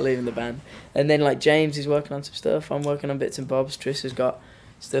 he's not leaving the band. And then like James is working on some stuff. I'm working on bits and bobs. Tris has got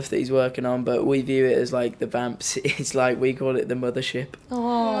stuff that he's working on, but we view it as like the Vamps. It's like, we call it the mothership.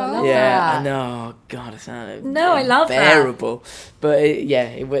 Oh, I love that. I know. God, it's not I love unbearable.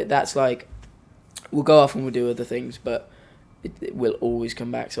 But that's like, we'll go off and we'll do other things, but it will always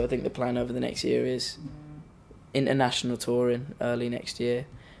come back. So I think the plan over the next year is international touring early next year,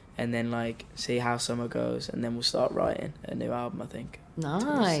 and then like see how summer goes, and then we'll start writing a new album, I think.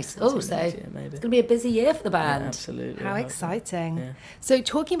 Nice. So it's going to be a busy year for the band. Yeah, absolutely. How exciting. Yeah. So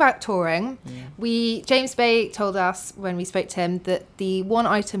talking about touring, James Bay told us when we spoke to him that the one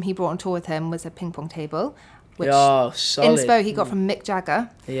item he brought on tour with him was a ping pong table, which inspo he got from Mick Jagger.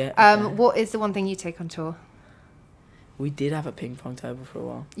 Yeah. What is the one thing you take on tour? We did have a ping pong table for a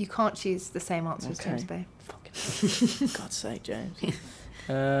while. You can't choose the same answer as James Bay. Fucking God's sake, James.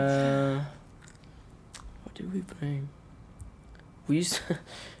 What did we bring? We used to,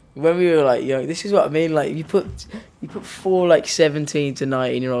 when we were like young, this is what I mean, like you put 4 like 17 to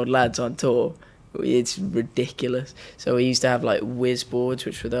 19-year-old lads on tour, it's ridiculous. So we used to have like whiz boards,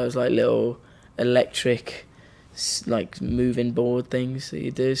 which were those like little electric like moving board things that you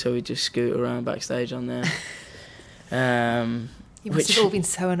do, so we just scoot around backstage on there. You must have all been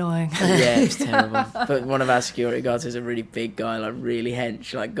so annoying. Yeah, it was terrible. But one of our security guards is a really big guy, like really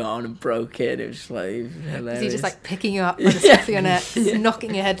hench, like got on and broke it. It was like hilarious. Is he just like picking you up by the scruff of your neck,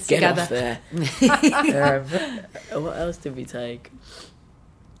 knocking your heads together? Get off there. What else did we take?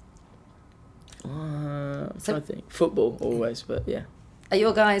 I'm trying to think. Football always, but yeah. Are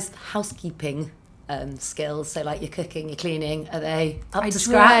your guys' housekeeping skills, so like your cooking, your cleaning, are they up to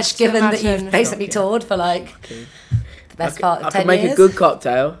scratch, given that you've basically toured for like the best part of 10 years? I can make a good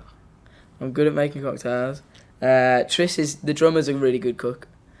cocktail. I'm good at making cocktails. Tris is, the drummer's a really good cook.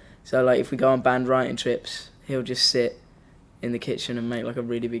 So like if we go on band writing trips, he'll just sit in the kitchen and make like a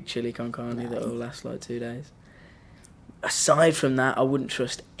really big chili con carne that will last like 2 days. Aside from that, I wouldn't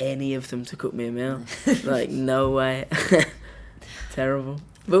trust any of them to cook me a meal. Like, no way. Terrible.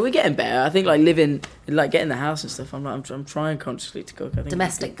 But we're getting better. I think like living, like getting the house and stuff. I'm trying consciously to cook. I think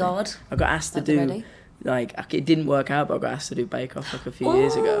Domestic god. I got asked to At the do ready? like it didn't work out, but I got asked to do Bake Off like a few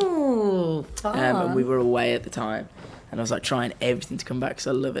years ago. Oh, And we were away at the time, and I was like trying everything to come back because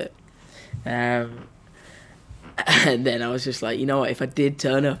I love it. And then I was just like, you know what? If I did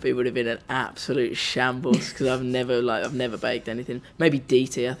turn up, it would have been an absolute shambles because I've never baked anything. Maybe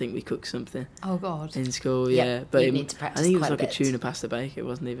DT, I think we cooked something Oh God. in school, Yeah, yeah. But you need to practice I think it was quite a like a bit. tuna pasta bake. It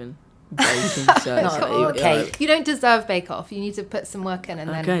wasn't even baking. So it's Not like, a cake. You don't deserve Bake Off. You need to put some work in and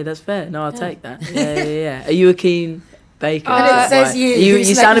then. Okay, that's fair. No, I'll take that. Yeah. Are you a keen baker? And it says Like, you. You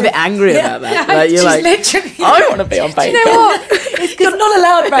It's sound a like- bit angry about that. Yeah, Like you're she's like, literally. I want to be on Bake Do you know Off. what? You're not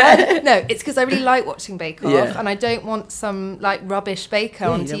allowed, Brad. No, it's because I really like watching Bake Off, Yeah. and I don't want some like rubbish baker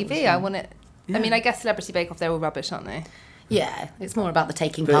Yeah, on you don't TV. want I some- want it. Yeah. I mean, I guess Celebrity Bake Off, they're all rubbish, aren't they? Yeah, it's more about the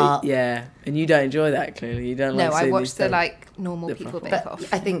taking But, part. yeah, and you don't enjoy that clearly. You don't like No, I seeing watch these the things. like normal the people proper- Bake But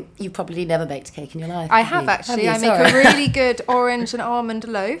Off. I think you probably never baked a cake in your life. I have actually. I make a really good orange and almond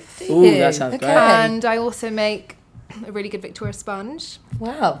loaf, Ooh, that sounds Okay. great. and I also make a really good Victoria sponge.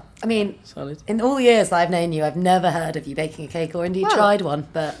 Wow. I mean, Solid. in all the years that I've known you, I've never heard of you baking a cake or indeed Well, tried one.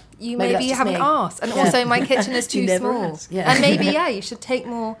 But You maybe that's maybe just haven't me. asked, and Yeah. also my kitchen is You too never small. ask. Yeah. And maybe you should take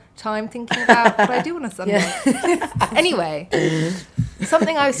more time thinking about what I do on a Sunday. Anyway,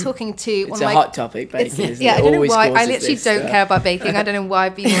 something I was talking to It's one a of my hot topic, baking, It's- isn't yeah, it? I don't know Always why. I causes literally this don't stuff. care about baking. I don't know why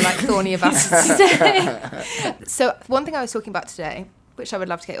I'd be more like thorny about it today. So one thing I was talking about today, which I would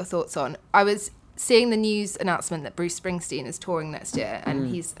love to get your thoughts on, I was seeing the news announcement that Bruce Springsteen is touring next year, and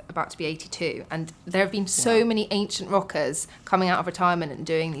he's about to be 82. And there have been so many ancient rockers coming out of retirement and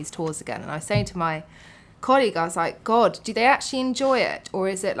doing these tours again. And I was saying to my colleague, I was like, God, do they actually enjoy it? Or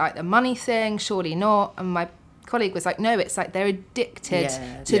is it like the money thing? Surely not. And my colleague was like, no, it's like they're addicted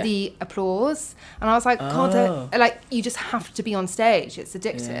Yeah. to Yeah. the applause. And I was like, God, Oh. like you just have to be on stage. It's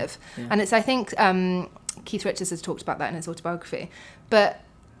addictive. Yeah. And it's, I think Keith Richards has talked about that in his autobiography. But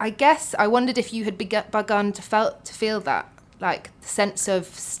I guess I wondered if you had begun to feel that, like the sense of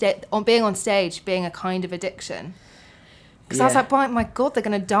on being on stage being a kind of addiction. Because I was Yeah. like, oh my God, they're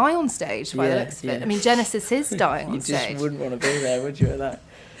going to die on stage by the Yeah, looks of it. yeah. I mean, Genesis is dying You on just stage. wouldn't want to be there, would you, at that?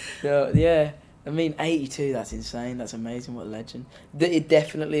 No, yeah. I mean, 82, that's insane. That's amazing. What a legend. It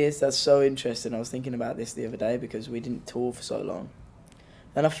definitely is. That's so interesting. I was thinking about this the other day because we didn't tour for so long.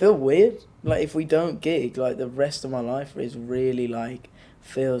 And I feel weird. Like, if we don't gig, like, the rest of my life is really, like,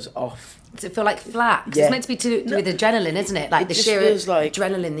 feels off. Does it feel like flat? 'Cause Yeah. it's meant to be to do with adrenaline, isn't it? Like It the just sheer feels like-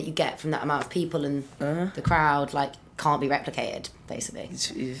 adrenaline that you get from that amount of people and the crowd, like, can't be replicated, basically.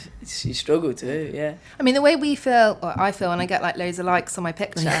 You struggle to, yeah. I mean, the way we feel, or I feel when I get like loads of likes on my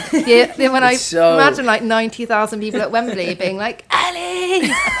picture. When I It's so- imagine like 90,000 people at Wembley being like, Ellie!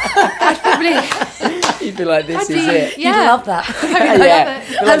 I'd probably, You'd be like, this is it. You'd love that. Yeah. I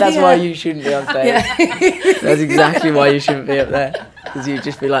feel like that's Yeah. why you shouldn't be on stage. That's exactly why you shouldn't be up there. Because you'd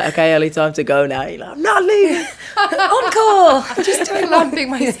just be like, okay, Ellie, time to go now. You're like, I'm not leaving. Encore! just clamping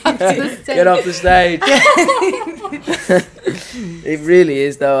myself to the stage. Get off the stage. It really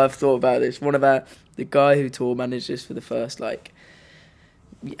is, though. I've thought about this. The guy who tour managed us for the first like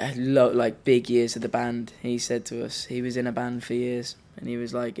big years of the band. He said to us, he was in a band for years, and he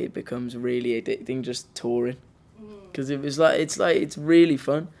was like, it becomes really addicting just touring, because it was like it's really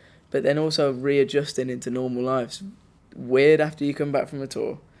fun, but then also readjusting into normal life's weird after you come back from a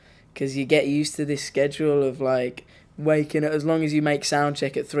tour, because you get used to this schedule of like waking up. As long as you make sound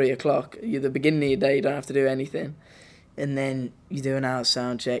check at 3:00, you're the beginning of your day, you don't have to do anything, and then you do an hour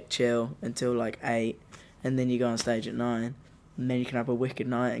sound check, chill until like 8, and then you go on stage at 9, and then you can have a wicked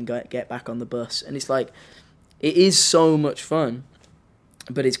night and get back on the bus. And it's like, it is so much fun,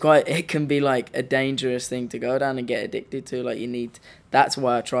 but it can be like a dangerous thing to go down and get addicted to. Like, that's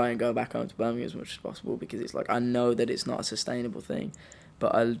why I try and go back home to Birmingham as much as possible, because it's like, I know that it's not a sustainable thing,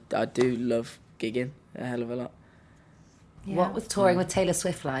 but I do love gigging a hell of a lot. Yeah. What was touring with Taylor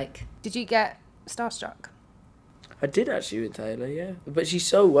Swift like? Did you get starstruck? I did actually with Taylor, yeah. But she's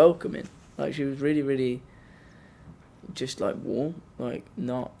so welcoming. Like, she was really, really just like warm. Like,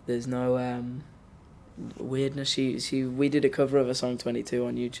 there's no weirdness. We did a cover of a song 22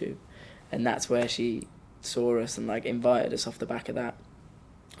 on YouTube, and that's where she saw us and like invited us off the back of that.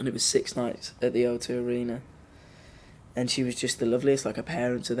 And it was 6 nights at the O2 Arena. And she was just the loveliest. Like, her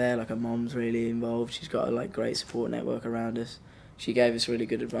parents are there, like her mom's really involved. She's got a like great support network around us. She gave us really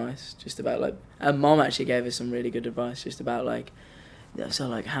good advice just about like, her mom actually gave us some really good advice just about like, So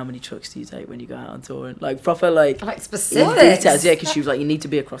like, how many trucks do you take when you go out on tour? And like proper like specifics. details, yeah. Because she was like, you need to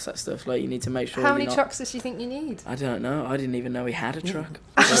be across that stuff. Like you need to make sure. How many trucks does she think you need? I don't know. I didn't even know we had a truck.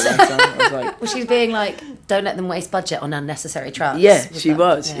 For a long time. I was like, well, she's being like, don't let them waste budget on unnecessary trucks. yeah, she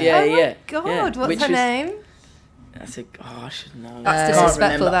was. Yeah, yeah. God, yeah. what's Which her was, name? That's I should know. That's I can't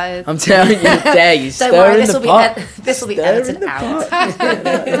disrespectful, remember. that is. I'm telling you, there you Don't worry, stir in the pot. this will be Stir edited in the out.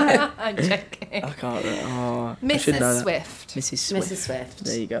 pot. I'm joking. I can't remember. I should know Mrs. that. Swift. Mrs. Swift. Mrs. Swift.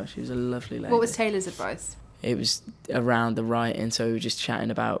 There you go. She was a lovely lady. What was Taylor's advice? It was around the writing, so we were just chatting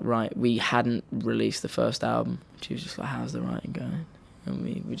about we hadn't released the first album. She was just like, how's the writing going?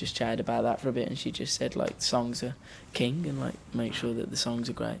 And we just chatted about that for a bit, and she just said like songs are king and like make sure that the songs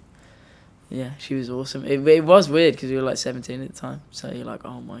are great. Yeah, she was awesome. It was weird because we were like 17 at the time, so you're like,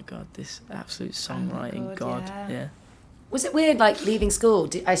 oh my god, this absolute songwriting god. Yeah. Was it weird like leaving school?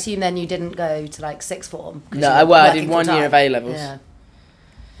 I assume then you didn't go to like sixth form? No, I did 1 year of A levels. Yeah.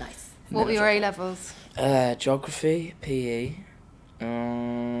 Nice. What were your A levels? Geography, PE.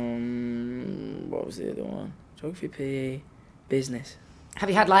 What was the other one? Geography, PE, business. Have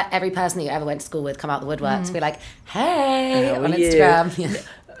you had like every person that you ever went to school with come out the woodwork to be like, hey, Oh, on yeah. Instagram?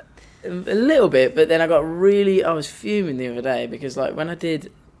 A little bit, but then I was fuming the other day because like when I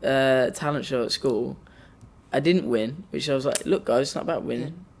did talent show at school, I didn't win, which I was like, look guys, it's not about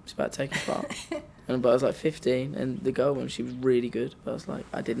winning, it's about taking part. But I was like 15, and the girl one, she was really good, but I was like,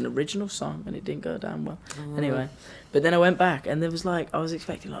 I did an original song and it didn't go down well. Anyway, but then I went back and there was like, I was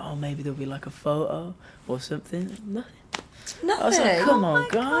expecting like, oh, maybe there'll be like a photo or something. Nothing. I was like, come on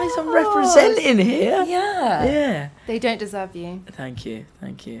guys, I'm representing here. Yeah. They don't deserve you. Thank you.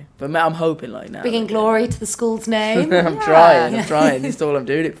 But I'm hoping like now. Bringing glory to the school's name. I'm trying. That's all I'm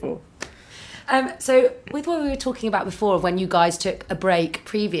doing it for. So with what we were talking about before, of when you guys took a break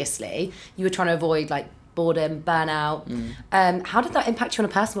previously, you were trying to avoid like boredom, burnout. How did that impact you on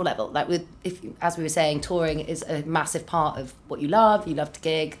a personal level? Like as we were saying, touring is a massive part of what you love. You love to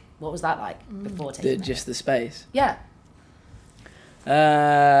gig. What was that like before taking it? Just the space? Yeah.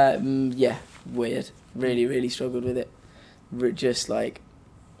 Yeah, weird. Really struggled with it. Just like,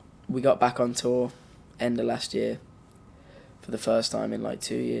 we got back on tour end of last year for the first time in like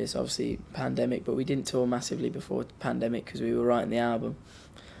 2 years. Obviously pandemic, but we didn't tour massively before pandemic because we were writing the album.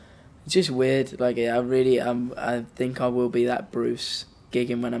 It's just weird. Like I think I will be that Bruce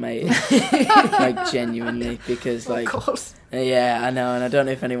gigging when I'm 80. Like genuinely, because like yeah, I know, and I don't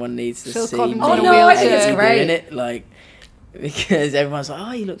know if anyone needs to see me. Oh no, I think it's great. Doing it, like, because everyone's like,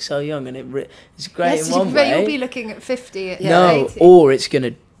 oh, you look so young, and it's great in one but way. you'll be looking at 50 at No, 80. or it's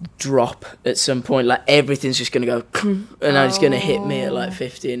gonna drop at some point. Like everything's just gonna go, and it's gonna hit me at like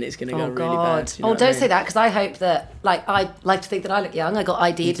 50, and it's gonna go really bad. You know don't say that, because I hope that, like, I like to think that I look young. I got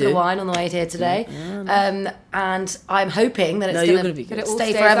ID'd for wine on the way here today, and I'm hoping that it's gonna be good.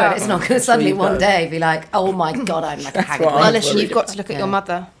 stay forever. And it's not gonna suddenly one day be like, oh my god, I'm like a hag. Well, listen, you've got to look at your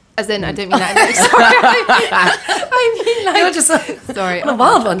mother. As in, I don't mean that. Sorry, I mean like. You're just sorry, a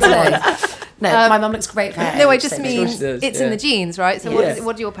wild one today. No, my mum looks great for her. No, I age, just so mean does, it's in the genes, right? So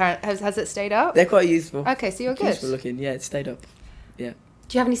what do your parents, has it stayed up? They're quite useful. Okay, so you're good. Useful looking, yeah, it stayed up. Yeah.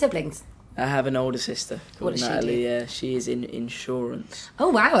 Do you have any siblings? I have an older sister What called does she Natalie. do? Yeah, she is in insurance. Oh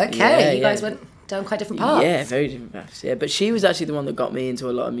wow, okay. Yeah, you guys yeah. went down quite different paths. Yeah, very different paths. Yeah, but she was actually the one that got me into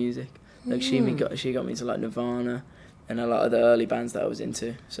a lot of music. Like she got me into like Nirvana and a lot of the early bands that I was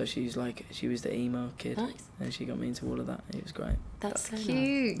into. So she was the emo kid. Nice. And she got me into all of that. It was great. That's so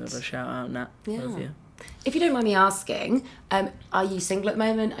Cute. Another shout out, Nat. Yeah. Love you. If you don't mind me asking, are you single at the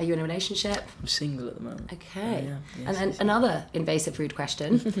moment? Are you in a relationship? I'm single at the moment. Okay. Yeah, And then yes. another invasive rude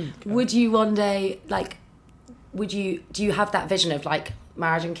question. Would you one day, like, do you have that vision of like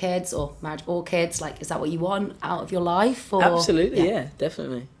marriage and kids, or marriage or kids? Like, is that what you want out of your life? Or? Absolutely, yeah,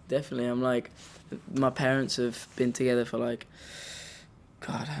 definitely. I'm like, my parents have been together for like,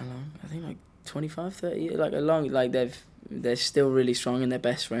 God, how long? I think like 25, 30 years, like a long, like they're still really strong and they're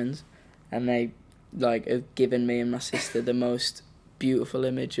best friends, and they like have given me and my sister the most beautiful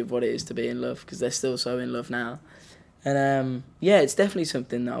image of what it is to be in love, because they're still so in love now. And yeah, it's definitely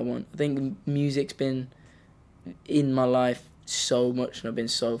something that I want. I think music's been in my life so much, and I've been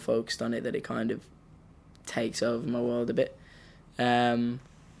so focused on it that it kind of takes over my world a bit.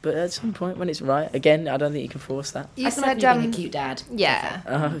 But at some point when it's right, again, I don't think you can force that. I said being a cute dad. Yeah.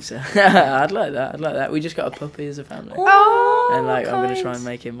 I hope so. I'd like that. We just got a puppy as a family. Oh, And like, I'm kind. going to try and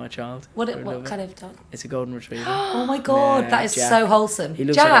make him my child. What kind of dog? It's a golden retriever. Oh my god, Yeah, that is Jack. so wholesome. He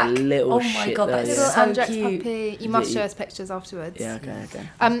looks Jack. like a little Oh my shit god, though, that is yeah. Little so Anjac cute. puppy. You must show us pictures afterwards. Yeah,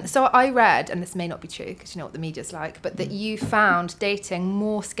 okay. So I read, and this may not be true because you know what the media's like, but that you found dating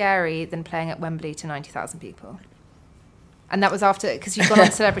more scary than playing at Wembley to 90,000 people. And that was after, because you've gone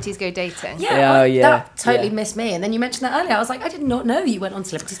on Celebrities Go Dating. That totally missed me. And then you mentioned that earlier. I was like, I did not know you went on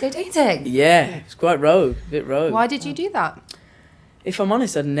Celebrities Go Dating. Yeah, it's quite rogue, a bit rogue. Why did you do that? If I'm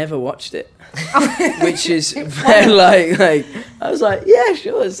honest, I'd never watched it, which is very like I was like, yeah,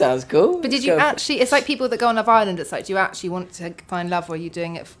 sure, it sounds cool. But did you actually? It's like people that go on Love Island. It's like, do you actually want to find love, or are you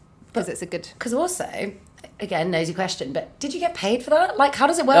doing it because it's a good? Because also, again, nosy question, but did you get paid for that? Like, how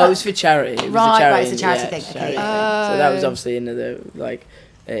does it work? Oh, it was for charity. It was right, it's a charity thing. Charity Okay. thing. So that was obviously another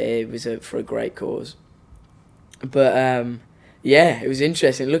it was for a great cause. But yeah, it was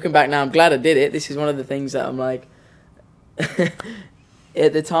interesting. Looking back now, I'm glad I did it. This is one of the things that I'm like.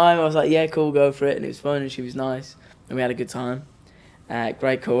 At the time, I was like, yeah, cool, go for it. And it was fun, and she was nice. And we had a good time.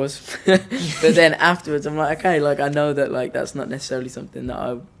 Great cause. But then afterwards, I'm like, okay, like, I know that, like, that's not necessarily something that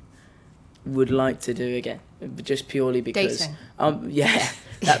I would like to do again. Just purely because... Dating. Yeah,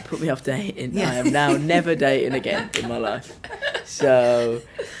 that put me off dating. Yeah. I am now never dating again in my life. So,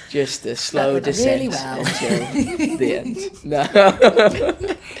 just a slow descent really well. until the end. No.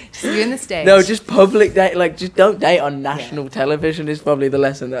 So you're in the States. No, just public date. Like, just don't date on national television is probably the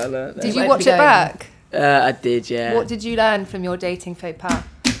lesson that I learned. Did you watch it back? I did, yeah. What did you learn from your dating faux pas?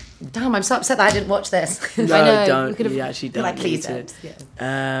 Damn, I'm so upset that I didn't watch this. No, I know, don't. you could've- You actually don't Like, need please to. don't.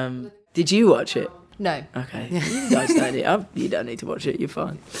 Yeah. Did you watch it? No. Okay. You guys don't need. You don't need to watch it. You're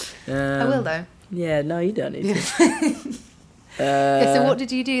fine. I will though. Yeah. No, you don't need to. Yeah, so what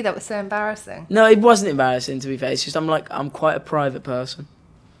did you do that was so embarrassing? No, it wasn't embarrassing, to be fair. It's just I'm quite a private person.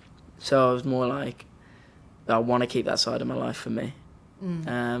 So I was more like, I want to keep that side of my life for me.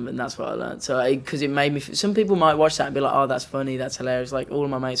 And that's what I learned. So, because it made me... Some people might watch that and be like, oh, that's funny, that's hilarious. Like, all of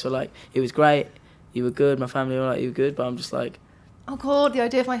my mates were like, it was great, you were good, my family were like, you were good. But I'm just like... Oh, God, the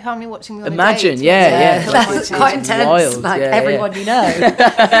idea of my family watching me on Imagine, a date. yeah. That's quite intense. Wild, Like, yeah, everyone you know.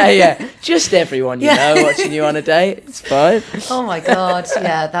 Yeah, just everyone you know watching you on a date. It's fine. Oh, my God.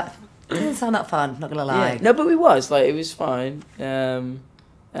 Yeah, that doesn't sound that fun, not going to lie. Yeah. No, but it was fine.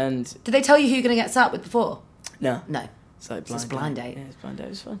 And Did they tell you who you're going to get set up with before? no, No. it's like It's just blind date. Yeah, it's blind date. It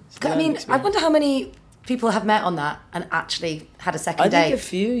was fun. It's a I learning mean, I experience. wonder how many people have met on that and actually had a second I date. think a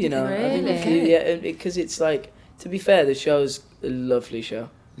few, you know. I think a Really? few, yeah, because it's like, to be fair, the show's a lovely show.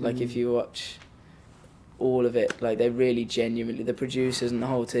 Like, if you watch all of it, like, they really genuinely, the producers and the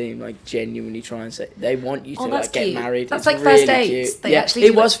whole team, like, genuinely try and say, they want you to, that's like, get cute. married. That's It's like first really dates. cute. They Yeah, actually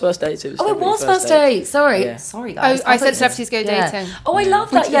it do, was first dates. It was Oh, it definitely was first date. Sorry. Yeah. Sorry, Oh, guys. I said thought it Celebrities Go was- yeah. Dating. Oh, I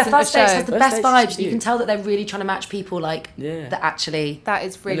love that. Which Yeah, isn't a first dates show. has the First best dates is vibes. You cute. can tell that they're really trying to match people, like, Yeah. that actually... That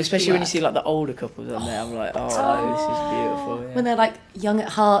is really And especially cute. when you see, like, the older couples on there, I'm like, oh, this is beautiful. Yeah. When they're, like, young at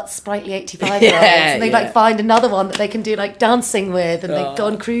heart, sprightly 85-year-olds, Yeah, and they, yeah. like, find another one that they can do, like, dancing with, and they go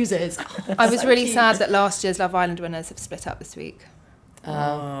on cruises. Oh, I was so really cute. sad that last year's Love Island winners have split up this week.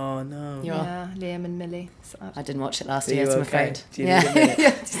 Oh, no. You're Yeah, Liam and Millie. Sad. I didn't watch it last Are year, you so I'm okay? afraid. Do you need a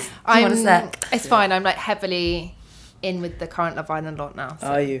minute? I'm want a sec. It's fine. I'm like heavily in with the current Love Island lot now. So,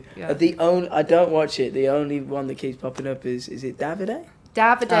 Are you? Yeah. I don't watch it. The only one that keeps popping up is it Davide?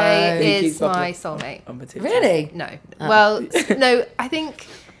 Davide He keeps is my popping soulmate. on my TikTok? Really? No. Oh. Well, no. I think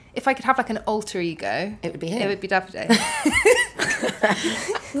if I could have like an alter ego, It would be it him. would be Davide.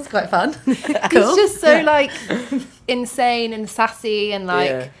 That's quite fun. Cool. He's just so like insane and sassy and like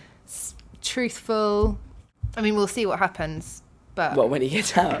Yeah. truthful. I mean, we'll see what happens, but What, when he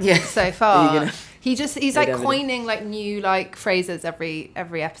gets out? Yeah. so Are you far gonna- he's Yeah, like Davide. coining like new like phrases every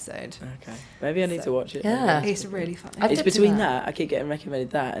episode. Okay. Maybe I need to watch it. Yeah. It's really funny. I've It's dipped in between that. that. I keep getting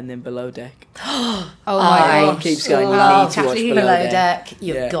recommended that and then Below Deck. Oh I my God. gosh. Keeps going, you love need to watch Below Below Deck.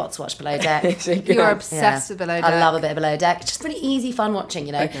 You've Yeah. got to watch Below Deck. Is it You are good? obsessed with Below Deck. I love a bit of Below Deck. It's just really easy, fun watching,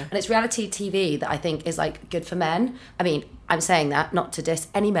 you know. Okay. And it's reality TV that I think is like good for men. I mean, I'm saying that not to diss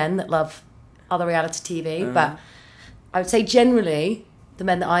any men that love other reality TV, but I would say generally the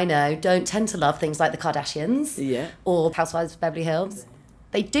men that I know don't tend to love things like the Kardashians Yeah. or Housewives of Beverly Hills.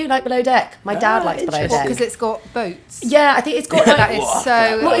 They do like Below Deck. My dad likes Below interesting. Deck. Because it's got boats. Yeah, I think it's got like, That is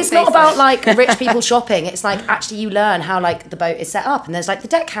so. well, it's not about like rich people shopping. It's like actually you learn how like the boat is set up, and there's like the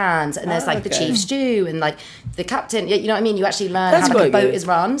deckhands, and there's like the okay. chief stew, and like the captain. You know what I mean? You actually learn That's how like, a quite boat good. is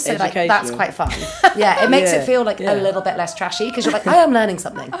run. So like that's Educational. quite fun. Yeah, it makes Yeah, it feel like yeah. a little bit less trashy because you're like, I am learning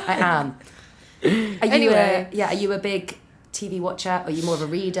something. I am. Are you are you a big TV watcher? Or are you more of a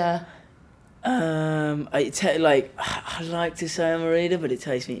reader? I like to say I'm a reader, but it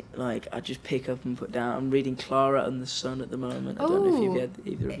takes me like I just pick up and put down. I'm reading Clara and the Sun at the moment. I don't know if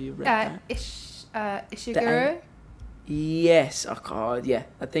either of you read that. Ishiguro. Yes,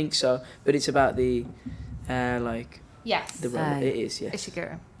 I think so. But it's about the Yes. it is, yes.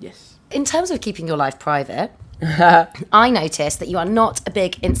 Ishiguro. Yes. In terms of keeping your life private, I noticed that you are not a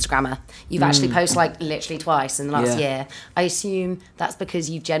big Instagrammer. You've actually posted like literally twice in the last year. I assume that's because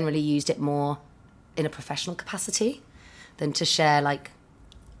you've generally used it more in a professional capacity than to share like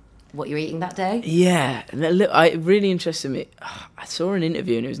what you're eating that day. Yeah, look, it really interested me. I saw an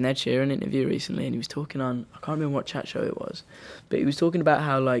interview, and it was an Ed Sheeran interview recently, and he was talking on, I can't remember what chat show it was, but he was talking about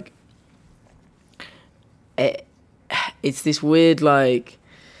how like it's this weird, like,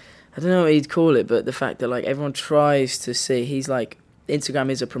 I don't know what he'd call it, but the fact that like everyone tries to see, he's like, Instagram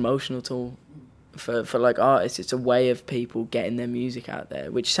is a promotional tool for like artists. It's a way of people getting their music out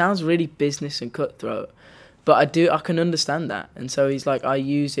there, which sounds really business and cutthroat, but I can understand that. And so he's like, I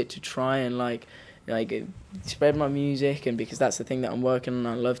use it to try and like spread my music, and because that's the thing that I'm working on,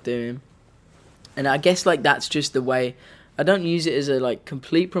 I love doing. And I guess like that's just the way. I don't use it as a like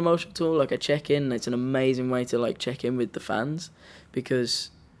complete promotional tool. Like I check in, it's an amazing way to like check in with the fans,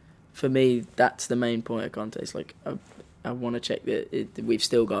 because for me that's the main point of content. Like I want to check that we've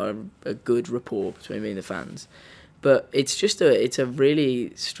still got a good rapport between me and the fans. But it's a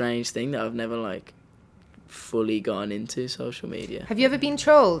really strange thing that I've never like fully gone into social media. Have you ever been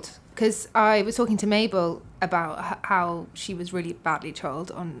trolled? Because I was talking to Mabel about how she was really badly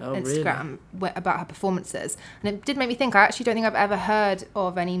trolled on Instagram about her performances, and it did make me think. I actually don't think I've ever heard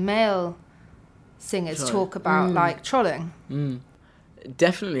of any male singers talk about like trolling.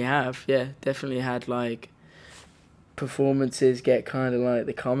 Definitely have, yeah. Definitely had like performances get kind of like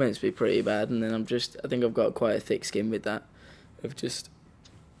the comments be pretty bad, and then I think I've got quite a thick skin with that. Of just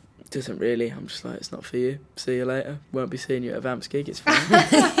doesn't really. I'm just like, it's not for you. See you later. Won't be seeing you at a Vamps gig. It's fine.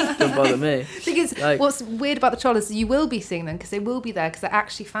 Don't bother me. Because like, what's weird about the trollers is you will be seeing them because they will be there because they're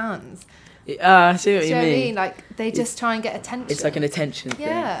actually fans. I see what you know what I mean. mean? Like they just try and get attention. It's like an attention thing.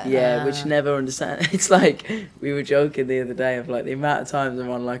 Yeah. Which never understand. It's like we were joking the other day of like the amount of times I'm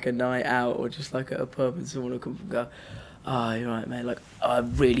on like a night out or just like at a pub and someone will come and go, "Oh, you're right, mate. Like, I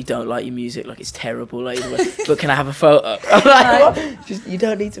really don't like your music. Like, it's terrible. Like, but can I have a photo?" I'm like, what? Just you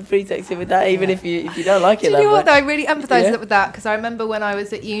don't need to pretext it with that, even if you don't like it. Do you know what? Though? I really empathise with that because I remember when I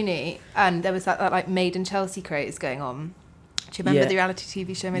was at uni and there was that like Made in Chelsea craze going on. Do you remember the reality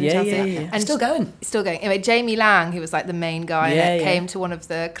TV show Made in Chelsea? Yeah. And Still going. Anyway, Jamie Lang, who was like the main guy, came to one of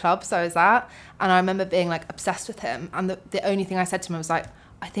the clubs I was at, and I remember being like obsessed with him. And the only thing I said to him was like,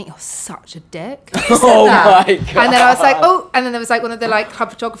 "I think you're such a dick." Oh my God. And then I was like, oh, and then there was like one of the like club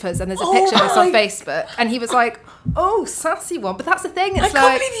photographers, and there's a picture of this on Facebook, and he was like, "Oh, sassy one." But that's the thing. It's I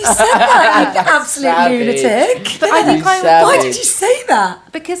can't believe you said that, you absolute lunatic. But I think why did you say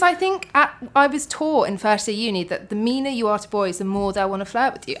that? Because I think I was taught in first year uni that the meaner you are to boys, the more they'll want to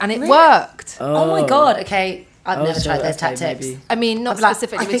flirt with you, and it worked. Oh my God. Okay. I've never tried those tactics. Maybe. I mean, not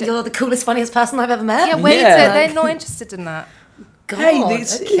specifically. I think you're the coolest, funniest person I've ever met. Yeah, wait, they're not interested in that. God,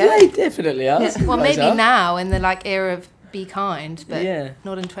 They definitely are. Yeah. Well, maybe now in the like era of be kind, but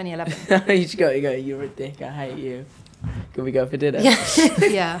not in 2011. You just go, you're a dick, I hate you. Can we go for dinner?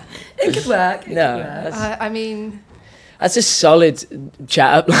 Yeah. It could work. I mean, that's a solid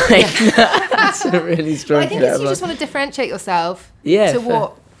chat up line. That's a really strong I think chat up you just want to differentiate yourself to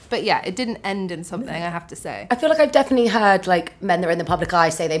what. But yeah, it didn't end in something, I have to say. I feel like I've definitely heard like men that are in the public eye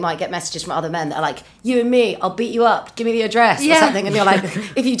say they might get messages from other men that are like, "You and me, I'll beat you up, give me the address," or something. And you're like,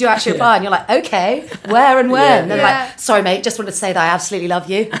 if you do actually reply, and you're like, "Okay, where and when?" And they're like, "Sorry, mate, just wanted to say that I absolutely love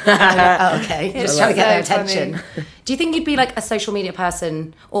you." And I'm like, "Oh, okay." You're just trying to get their attention. Do you think you'd be like a social media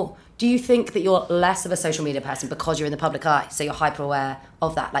person, or do you think that you're less of a social media person because you're in the public eye, so you're hyper aware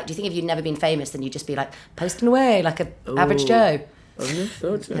of that? Like, do you think if you'd never been famous, then you'd just be like posting away like an average Joe? I've never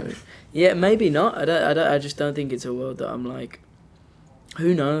thought so. Yeah, maybe not. I just don't think it's a world that I'm like.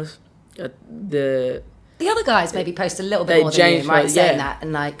 Who knows? The other guys maybe post a little bit more than you, right? Saying that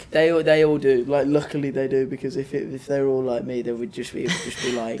and like they all do. Like, luckily they do, because if they were all like me, they would just be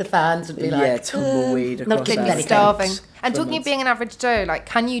like the fans would be like tumbleweed not across starving. And talking of being an average Joe, like,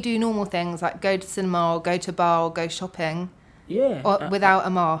 can you do normal things like go to cinema or go to a bar or go shopping? Yeah. Or without a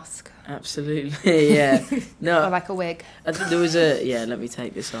mask? Absolutely, yeah. No. Or like a wig. I think there was let me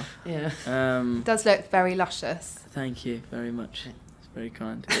take this off. Yeah. It does look very luscious. Thank you very much. It's very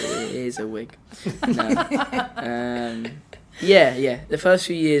kind. It is a wig. No. Yeah. The first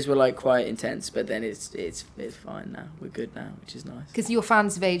few years were like quite intense, but then it's fine now. We're good now, which is nice. Because your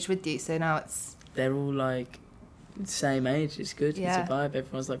fans have aged with you, so now it's... They're all like the same age. It's good. Yeah. It's a vibe.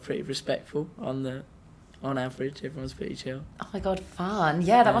 Everyone's like pretty respectful on average. Everyone's pretty chill. Oh my God, fun.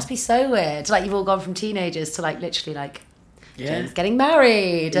 Yeah, that must be so weird. Like, you've all gone from teenagers to like literally like James getting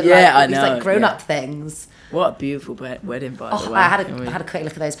married and like all these like grown up things. What a beautiful wedding, by the way. I had a quick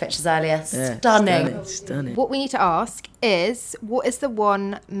look at those pictures earlier. Yeah, Stunning. Stunning. What we need to ask is, what is the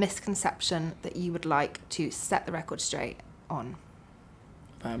one misconception that you would like to set the record straight on?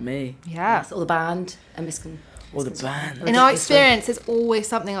 About me. Yeah. Or the band. Or the band. In our experience, there's always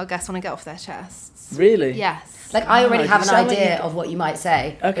something our guests want to get off their chests. Really? Yes. Like, I already have an sound like idea you- of what you might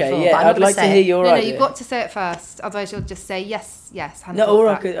say. Okay, before, yeah, but I'm I'd not like gonna to say hear it. your No, idea. you've got to say it first. Otherwise, you'll just say yes. Hand No, it all or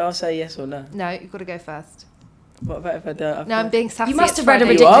back. I'll say yes or no. No, you've got to go first. What about if I don't? No, I'm being sassy. You must it's have read a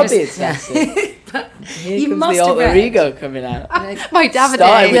Friday. You are ridiculous- being sassy. Here You comes must the have alter read. ego coming out. My Davide.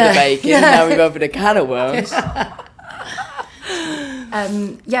 Started with Yeah. the bacon, Yeah. now we've opened a can of worms.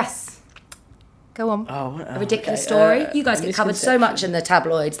 Yes. Go on. A ridiculous story. You guys a get covered so much in misconception. the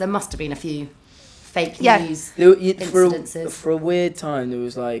tabloids. There must have been a few fake Yeah. news. For incidences. a weird time, there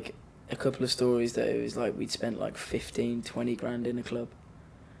was like a couple of stories that it was like we'd spent like 15, 20 grand in a club.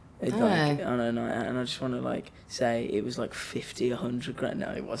 It, like, Oh. on a night out, and I just want to like say it was like 50, 100 grand. No,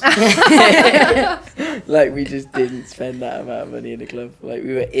 it wasn't. Like we just didn't spend that amount of money in a club. Like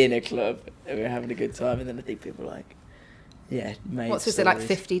we were in a club and we were having a good time, and then I think people were like, yeah, made What's was it, like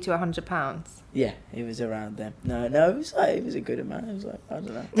stories. £50 to £100? Yeah, it was around them. No, it was like it was a good amount. It was like I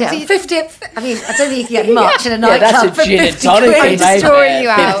don't know. Yeah, So you- 50. I mean, I don't think you can get much in a Yeah, nightclub that's a for gin and 50 tonic. quid. I'm just drawing you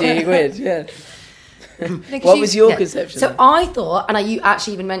out. 50 quid, yeah. Because What was your Yeah. conception? So then? I thought, and you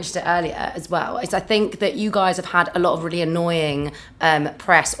actually even mentioned it earlier as well, is I think that you guys have had a lot of really annoying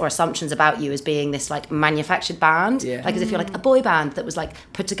press or assumptions about you as being this like manufactured band, Yeah. like as if you're like a boy band that was like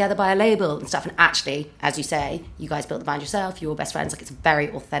put together by a label and stuff. And actually, as you say, you guys built the band yourself. You were best friends. Like it's a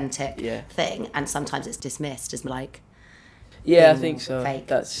very authentic Yeah. thing, and sometimes it's dismissed as like Yeah, I being think so. fake.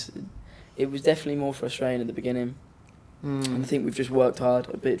 It was definitely more frustrating at the beginning. And I think we've just worked hard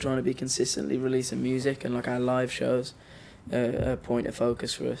a bit trying to be consistently releasing music, and like our live shows a point of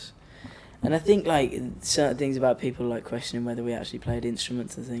focus for us. And I think like certain things about people like questioning whether we actually played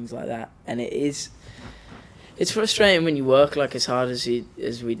instruments and things like that, and it's frustrating when you work like as hard as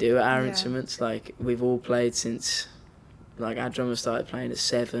we do at our Yeah. instruments. Like we've all played since like our drummer started playing at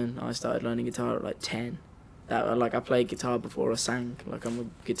 7. I started learning guitar at like 10. That like I played guitar before I sang. Like I'm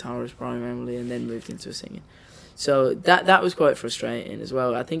a guitarist primarily, and then moved into singing. So that was quite frustrating as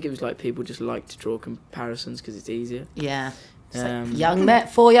well. I think it was like people just like to draw comparisons because it's easier. yeah, it's Um, like young men,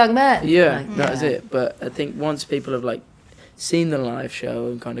 4 young men. Yeah, Like, that was it. But I think once people have like seen the live show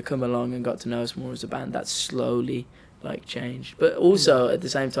and kind of come along and got to know us more as a band, that's slowly like changed. But also at the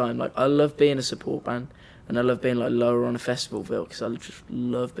same time, like I love being a support band. And I love being like lower on a festival bill because I just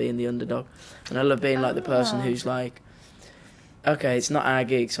love being the underdog. And I love being like the person who's like, okay, it's not our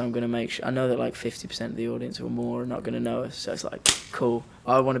gig, so I'm going to make sure. I know that like 50% of the audience or more are not going to know us. So it's like, cool.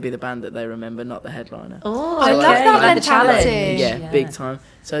 I want to be the band that they remember, not the headliner. Oh, I love okay. that Like the mentality. challenge. Yeah, big time.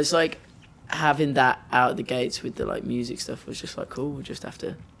 So it's like having that out of the gates with the like music stuff was just like cool. We just have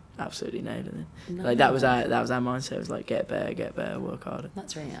to absolutely nail it. Then. Like that was our mindset. It was like get better, work harder.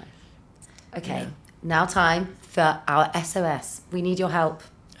 That's really nice. Okay, Yeah. now time for our SOS. We need your help.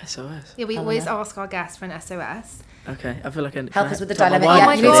 SOS. Yeah, we Oh, always yeah. ask our guests for an SOS. Okay, I feel like I Help us with the top my dilemma. wine. Yeah, Oh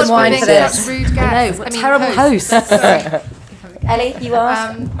my you need God, some wine we're for being this. such rude I know, guests. what I mean, terrible hosts. Sorry. Ellie, you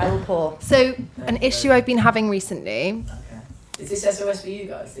ask. I will pour. So, an issue I've been having recently, Is this SOS for you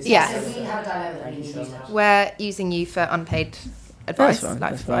guys? Yes. We have a dilemma that we need you to help. we're using you for unpaid advice, That's fine. life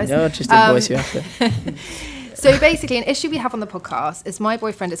That's fine. advice. No, I'll just invoice you after. So basically, an issue we have on the podcast is my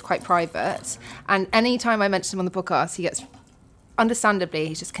boyfriend is quite private, and any time I mention him on the podcast, he gets, understandably,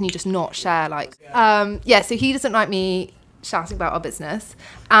 he's just, can you just not share? Like, so he doesn't like me shouting about our business.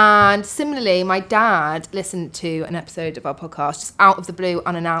 And similarly, my dad listened to an episode of our podcast just out of the blue,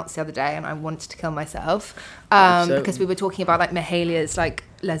 unannounced the other day, and I wanted to kill myself because we were talking about like Mahalia's like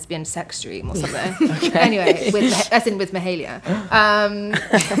lesbian sex dream or something. Anyway, as in with Mahalia.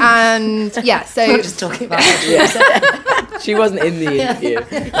 And yeah, so We're just talking about it. Yeah. She wasn't in the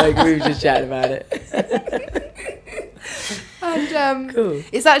interview. Like we were just chatting about it. and Cool.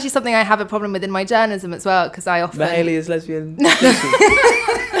 it's actually something I have a problem with in my journalism as well, because I often, Mahalia's lesbian.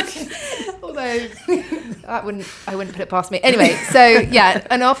 although I wouldn't put it past me. Anyway, so yeah,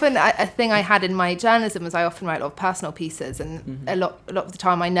 and often a thing I had in my journalism was I often write a lot of personal pieces, and a lot of the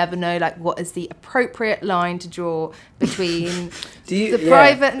time I never know like what is the appropriate line to draw between the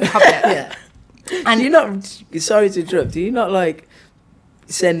private and public. Yeah. And Do you not? Sorry to interrupt. Do you not like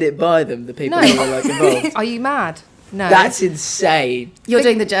send it by them? The people No. who are like involved. Are you mad? No. That's insane. You're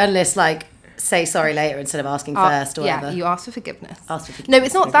doing the journalist like say sorry later instead of asking first or whatever. Yeah, you ask for forgiveness. Ask for forgiveness. No,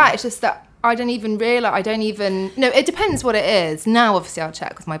 it's not that. It's just that I don't even realise. No, it depends what it is. Now, obviously, I'll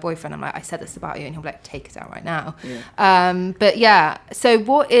check with my boyfriend. I'm like, I said this about you, and he'll be like, take it out right now. Yeah. But yeah, so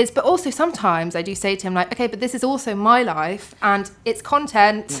but also sometimes I do say to him like, okay, but this is also my life and it's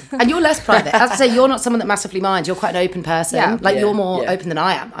content. And you're less private. As I say, you're not someone that massively minds. You're quite an open person. Yeah. Like you're more Yeah. open than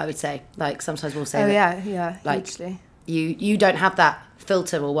I am, I would say. Like sometimes we'll say Oh that, yeah, like, hugely. you don't have that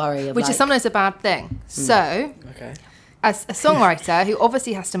filter or worry of Which like, is sometimes a bad thing. So, Okay. as a songwriter who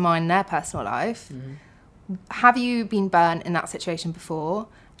obviously has to mind their personal life, have you been burnt in that situation before?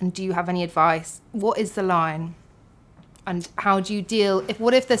 And do you have any advice? What is the line? And how do you deal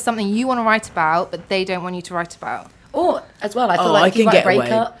what if there's something you want to write about but they don't want you to write about? Or as well, I feel Oh, like I if you can write a get away.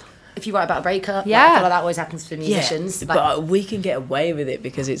 breakup, if you write about a breakup, Yeah. like, I feel like that always happens for musicians. Yeah, Like, but we can get away with it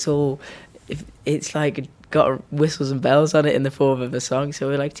because it's like got whistles and bells on it in the form of a song. So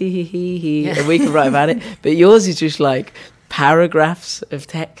we're like tee hee hee hee, and we can write about it. But yours is just like paragraphs of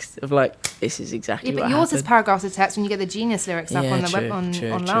text of like this is exactly Yeah, but what yours is happened. paragraphs of text when you get the Genius lyrics up Yeah, on the true, web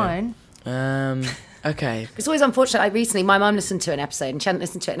true. online. Okay. it's always unfortunate. Like recently, my mum listened to an episode and she hadn't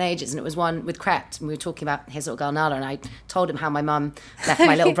listened to it in ages, and it was one with Krept, and we were talking about his little girl Nala, and I told him how my mum left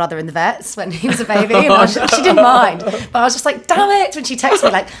my little brother in the vets when he was a baby, and she didn't mind, but I was just like, damn it, when she texted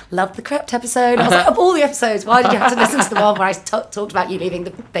me like, love the Krept episode. I was like, of all the episodes, why did you have to listen to the one where I talked about you leaving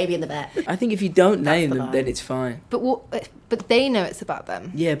the baby in the vet? I think if you don't name the them, line. then it's fine. But they know it's about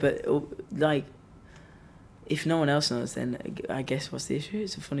them. Yeah, but like, if no one else knows, then I guess what's the issue?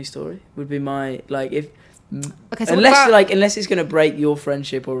 It's a funny story. Would be my like if. Okay, so unless it's going to break your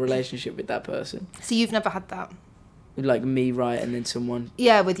friendship or relationship with that person, So you've never had that? like me write and then someone.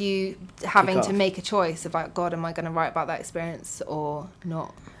 Yeah, with you having Kick to off. make a choice about, God, am I going to write about that experience or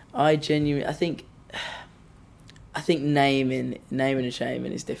not? I genuinely, I think naming and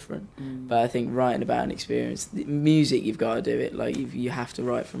shaming is different, but I think writing about an experience, the music, you've got to do it. Like you have to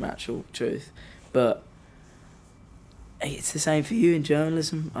write from actual truth, but it's the same for you in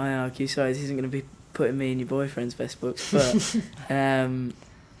journalism. I argue. Sorry, this isn't going to be putting me in your boyfriend's best books, but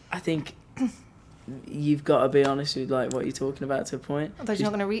I think you've got to be honest with like what you're talking about to a point. Otherwise you're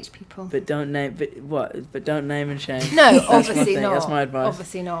not going to reach people. But don't name. But don't name and shame. No, That's one obviously thing. not. That's my advice.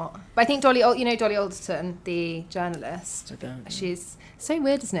 Obviously not. But I think Dolly Alderton, the journalist, I don't. she's so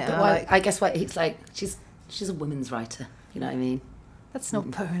weird, isn't it? But why, I guess what he's like, she's a women's writer. You know what I mean? Let's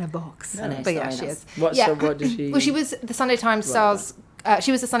not put her in a box. No, but yeah, sorry, she that's- is. What? Yeah. So what does she? Well, she was the Sunday Times stars.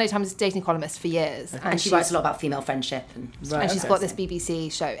 She was the Sunday Times dating columnist for years, And she writes a lot about female friendship and Right, and she's okay. got this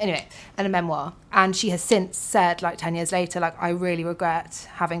BBC show anyway, and a memoir. And she has since said, like 10 years later, like, I really regret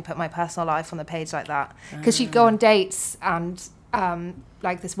having put my personal life on the page like that, because she'd go on dates and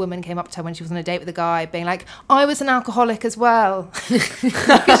like this woman came up to her when she was on a date with a guy being like, I was an alcoholic as well,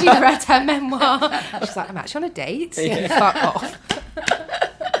 because she read her memoir. She's like, I'm actually on a date. Fuck off.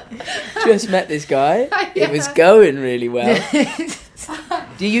 Just met this guy. Yeah. It was going really well.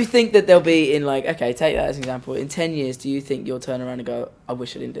 Do you think that they'll be in like, okay, take that as an example. In 10 years, do you think you'll turn around and go, I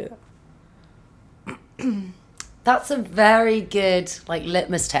wish I didn't do that? that's a very good like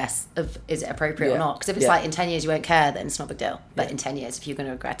litmus test of is it appropriate or Yeah. not. Because if it's Yeah. like in 10 years you won't care, then it's not a big deal. But in 10 years, if you're going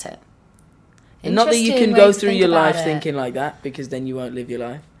to regret it. And not that you Interesting can way go to through think your about life it. thinking like that, because then you won't live your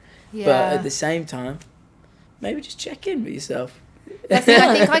life. Yeah. But at the same time, maybe just check in with yourself. I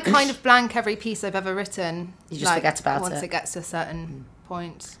think I kind of blank every piece I've ever written. You just forget about once it. it gets to a certain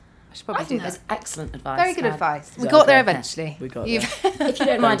point. I should I probably do think that. that's excellent advice. Very good Fran. advice. We that got there okay? eventually. We got You've- there. If you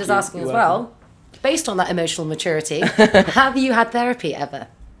don't mind us you. asking You're as welcome. well, based on that emotional maturity, have you had therapy ever?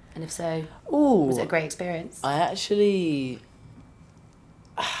 And if so, Ooh, was it a great experience? I actually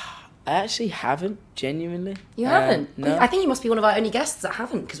haven't, genuinely. You haven't? No. I think you must be one of our only guests that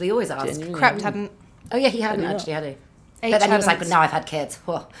haven't, because we always ask. Genuinely Krept haven't. hadn't. Oh yeah, he hadn't Did he not? actually, had he? H But then he was like, hadn't. but now I've had kids.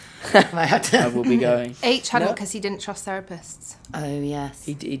 Whoa. I had to- I will be going. H hadn't No. because he didn't trust therapists. Oh yes.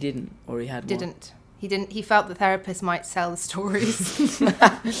 He didn't, or he had one. Didn't. He didn't. He felt the therapist might sell the stories.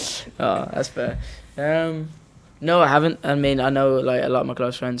 Oh, that's fair. No, I haven't. I mean, I know like a lot of my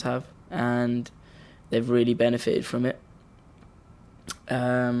close friends have, and they've really benefited from it.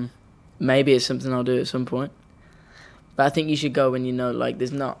 Maybe it's something I'll do at some point, but I think you should go when you know like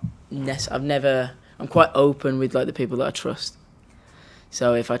there's not. I'm quite open with like the people that I trust.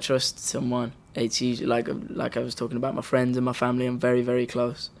 So if I trust someone, it's usually like I was talking about my friends and my family. I'm very, very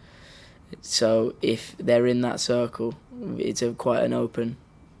close. So if they're in that circle, it's quite an open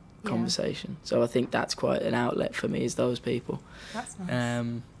conversation. So I think that's quite an outlet for me, is those people, That's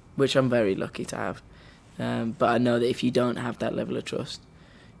nice. which I'm very lucky to have. But I know that if you don't have that level of trust,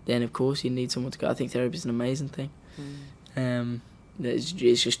 then of course you need someone to go. I think therapy is an amazing thing. it's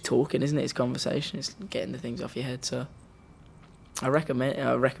just talking, isn't it? It's conversation. It's getting the things off your head. So I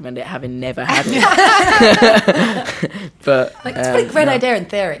recommend it, having never had it. But Like, it's a pretty great no. idea in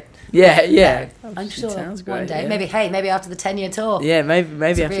theory. Yeah. I'm It sure sounds great, one day, yeah. maybe after the 10-year tour. Yeah, maybe To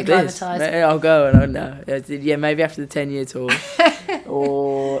after this. reacclimatise. I'll go and I'll know. Yeah, maybe after the 10-year tour.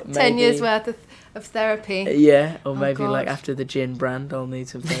 Or maybe, 10 years worth of therapy. Yeah, or Oh, maybe like God. after the gin brand, I'll need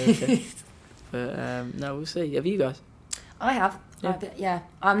some therapy. But no, we'll see. Have you guys? I have. Yeah.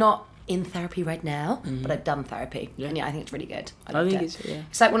 I'm not in therapy right now, Mhm. but I've done therapy. Yeah. And I think it's really good. I loved think it. it's, yeah.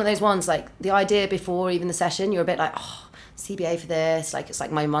 It's like one of those ones, like the idea before even the session, you're a bit like, oh, CBA for this, like it's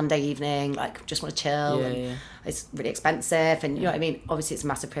like my Monday evening, like just want to chill, Yeah, and yeah. it's really expensive, and you know what I mean. Obviously, it's a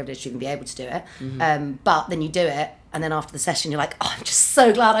massive privilege to even be able to do it, Mm-hmm. but then you do it, and then after the session, you're like, oh, I'm just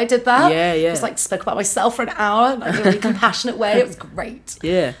so glad I did that. Yeah, yeah. Just like spoke about myself for an hour, like in a really compassionate way. It was great.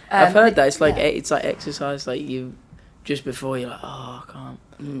 Yeah, I've heard that. It's like yeah. it's like exercise. Like you, just before you're like, oh, I can't,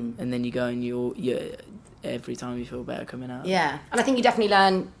 and then you go and you every time you feel better coming out. Yeah, and I think you definitely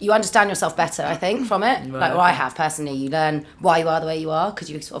learn, you understand yourself better, I think, from it. Right, Like, well, I okay. have personally, you learn why you are the way you are, because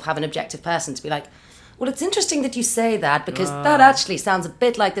you sort of have an objective person to be like, well, it's interesting that you say that, because that actually sounds a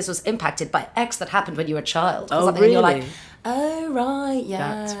bit like this was impacted by X that happened when you were a child. Or Oh, something, and you're like, really? oh, right,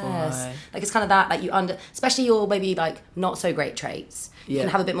 yes. That's why. Like, it's kind of that, like, especially your maybe, like, not so great traits. You Yeah.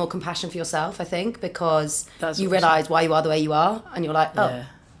 can have a bit more compassion for yourself, I think, because That's you awesome. realise why you are the way you are, and you're like, oh, Yeah.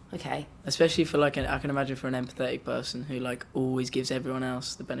 okay. Especially for like I can imagine for an empathetic person who like always gives everyone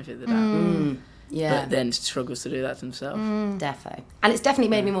else the benefit of the doubt, Yeah. but then struggles to do that to themselves. Defo. And it's definitely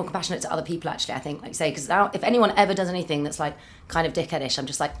made me more compassionate to other people, actually, I think, like you say, because now if anyone ever does anything that's like kind of dickheadish, I'm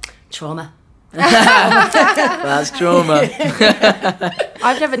just like, trauma. That's trauma.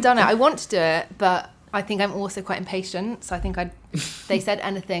 I've never done it. I want to do it, but I think I'm also quite impatient. So I think they said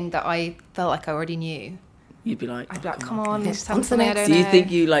anything that I felt like I already knew, You'd be like, I'd be like, oh, come on, Yes, just tell me on to the something I next. don't Do you know. think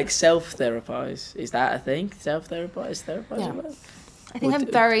you like self-therapize? Is that a thing? Self-therapize? Therapize? Yeah. a word? I think Or I'm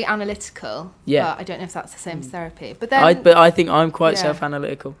do- very analytical. Yeah. But I don't know if that's the same as therapy. But then, But I think I'm quite Yeah.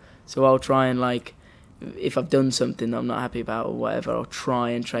 self-analytical, so I'll try and like, if I've done something that I'm not happy about or whatever, I'll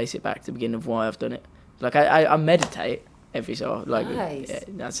try and trace it back to the beginning of why I've done it. Like I meditate every so like Nice. yeah,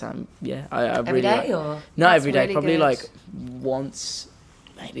 that's I Every really day, like, or? not That's every day, really probably good. like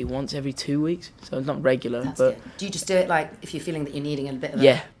maybe once every 2 weeks, so it's not regular, That's but good. Do you just do it like if you're feeling that you're needing a bit of a...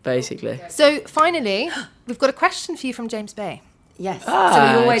 yeah, basically. so finally, we've got a question for you from James Bay. Yes. Ah, so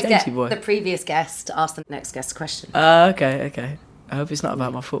we always Jamesy get boy. the previous guest to ask the next guest a question. Okay. I hope it's not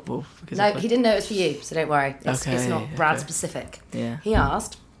about my football. Because No, he didn't know it was for you, so don't worry. It's Okay, not Brad okay. specific. Yeah. He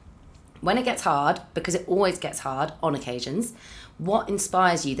asked, when it gets hard, because it always gets hard on occasions, what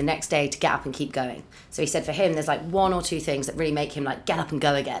inspires you the next day to get up and keep going? So he said for him, there's like one or two things that really make him like get up and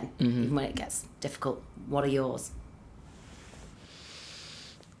go again, even when it gets difficult. What are yours?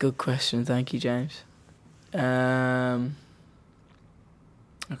 Good question, thank you, James.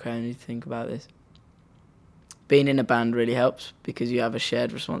 Okay, I need to think about this. Being in a band really helps because you have a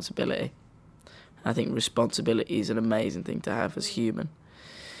shared responsibility. I think responsibility is an amazing thing to have as human.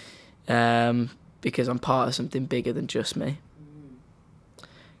 Because I'm part of something bigger than just me.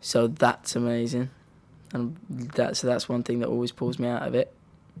 So that's amazing. And that's one thing that always pulls me out of it.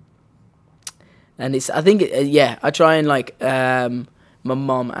 And I try and like, my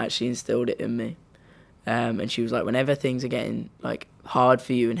mom actually instilled it in me. And she was like, whenever things are getting like hard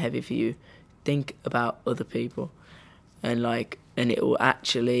for you and heavy for you, think about other people, and it will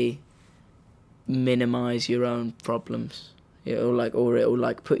actually minimize your own problems.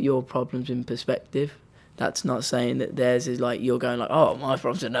 It'll put your problems in perspective. That's not saying that theirs is like you're going like, oh, my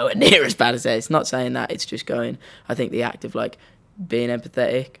problems are nowhere near as bad as theirs. It's not saying that. It's just going, I think the act of like being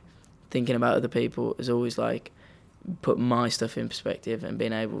empathetic, thinking about other people, is always like put my stuff in perspective and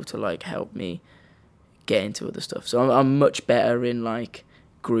being able to like help me get into other stuff. So I'm much better in like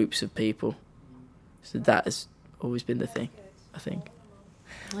groups of people. So that has always been the thing, I think.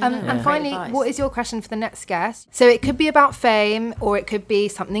 And Great finally, advice. what is your question for the next guest? So it could be about fame, or it could be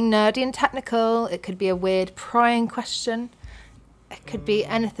something nerdy and technical. It could be a weird prying question. It could be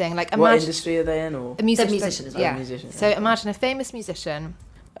anything. Like What imagine industry are they in? Or a musician. musician as well. Yeah. Musician, So yeah. imagine a famous musician.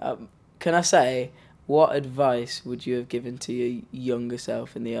 Can I say, what advice would you have given to your younger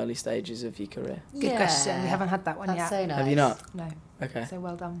self in the early stages of your career? Good question. We haven't had that one That's yet. so nice. Have you not? No. Okay. So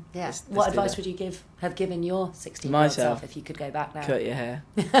well done. Yeah. Let's What do advice that. would you have given your 16-year-old Myself. self if you could go back now? Cut your hair.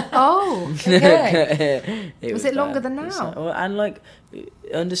 Oh. Okay. Was it longer than It was now? like- well, and like,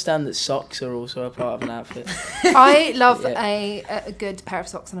 understand that socks are also a part of an outfit. I love Yeah. a good pair of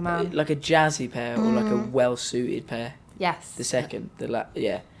socks on a man. Like a jazzy pair or like a well-suited pair. Yes. The second,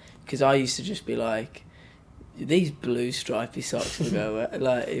 yeah. Because I used to just be like, these blue stripy socks will go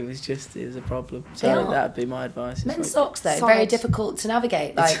like it was a problem. So that'd be my advice. Men's socks though, very difficult to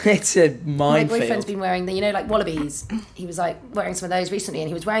navigate. Like it's a minefield. My boyfriend's been wearing like Wallabies. He was like wearing some of those recently, and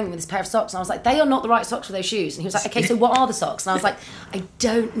he was wearing them with this pair of socks, and I was like, they are not the right socks for those shoes. And he was like, okay, so what are the socks? And I was like, I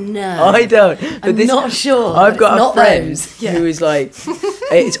don't know. I don't. But I'm not sure. I've got a friend those. who is like,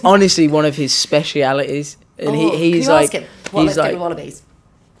 it's honestly one of his specialities, and he's can you like, ask him what he's like Wallabies.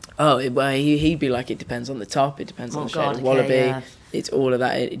 Oh, well, he'd be like, it depends on the top, it depends on the shade of Wallaby, it's all of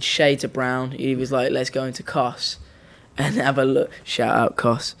that, it's shades of brown. He was like, let's go into COS and have a look. Shout out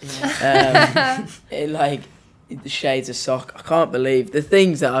COS. Yeah. The shades of sock. I can't believe the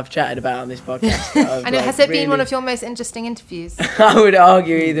things that I've chatted about on this podcast. I know, has it been one of your most interesting interviews? I would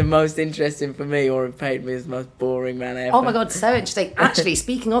argue either most interesting for me or it paid me as the most boring man ever. Oh my God, so interesting. Actually,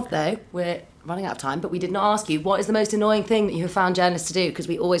 speaking of though, we're running out of time, but we did not ask you, what is the most annoying thing that you have found journalists to do? Because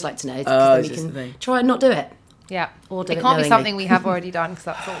we always like to know, because then we can try and not do it. Yeah. Or do it can't be something we have already done, because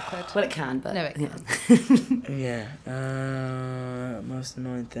that's awkward. Well, it can, but... No, it can't. Yeah. Most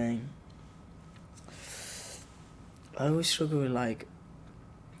annoying thing. I always struggle with, like,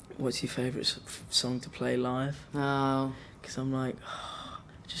 what's your favourite song to play live? Oh. Because I'm like...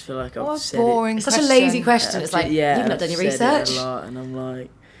 I just feel like I've said boring it. It's such a lazy question. It's like, you've not done your research. It a lot, and I'm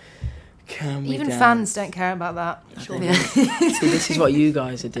like... Even fans don't care about that. Sure. See, this is what you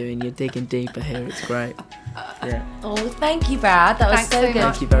guys are doing. You're digging deeper here. It's great. Yeah. Oh, thank you, Brad. That was so good.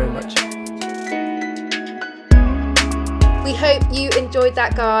 Thank you very much. We hope you enjoyed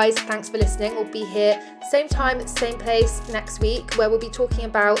that, guys. Thanks for listening. We'll be here same time, same place next week, where we'll be talking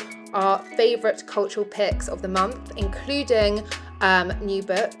about our favourite cultural picks of the month, including new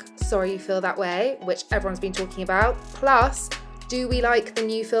book, Sorry You Feel That Way, which everyone's been talking about. Plus, do we like the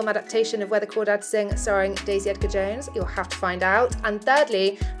new film adaptation of Where the Crawdads Sing starring Daisy Edgar-Jones? You'll have to find out. And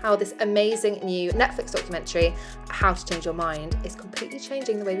thirdly, how this amazing new Netflix documentary, How to Change Your Mind, is completely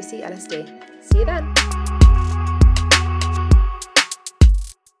changing the way we see LSD. See you then.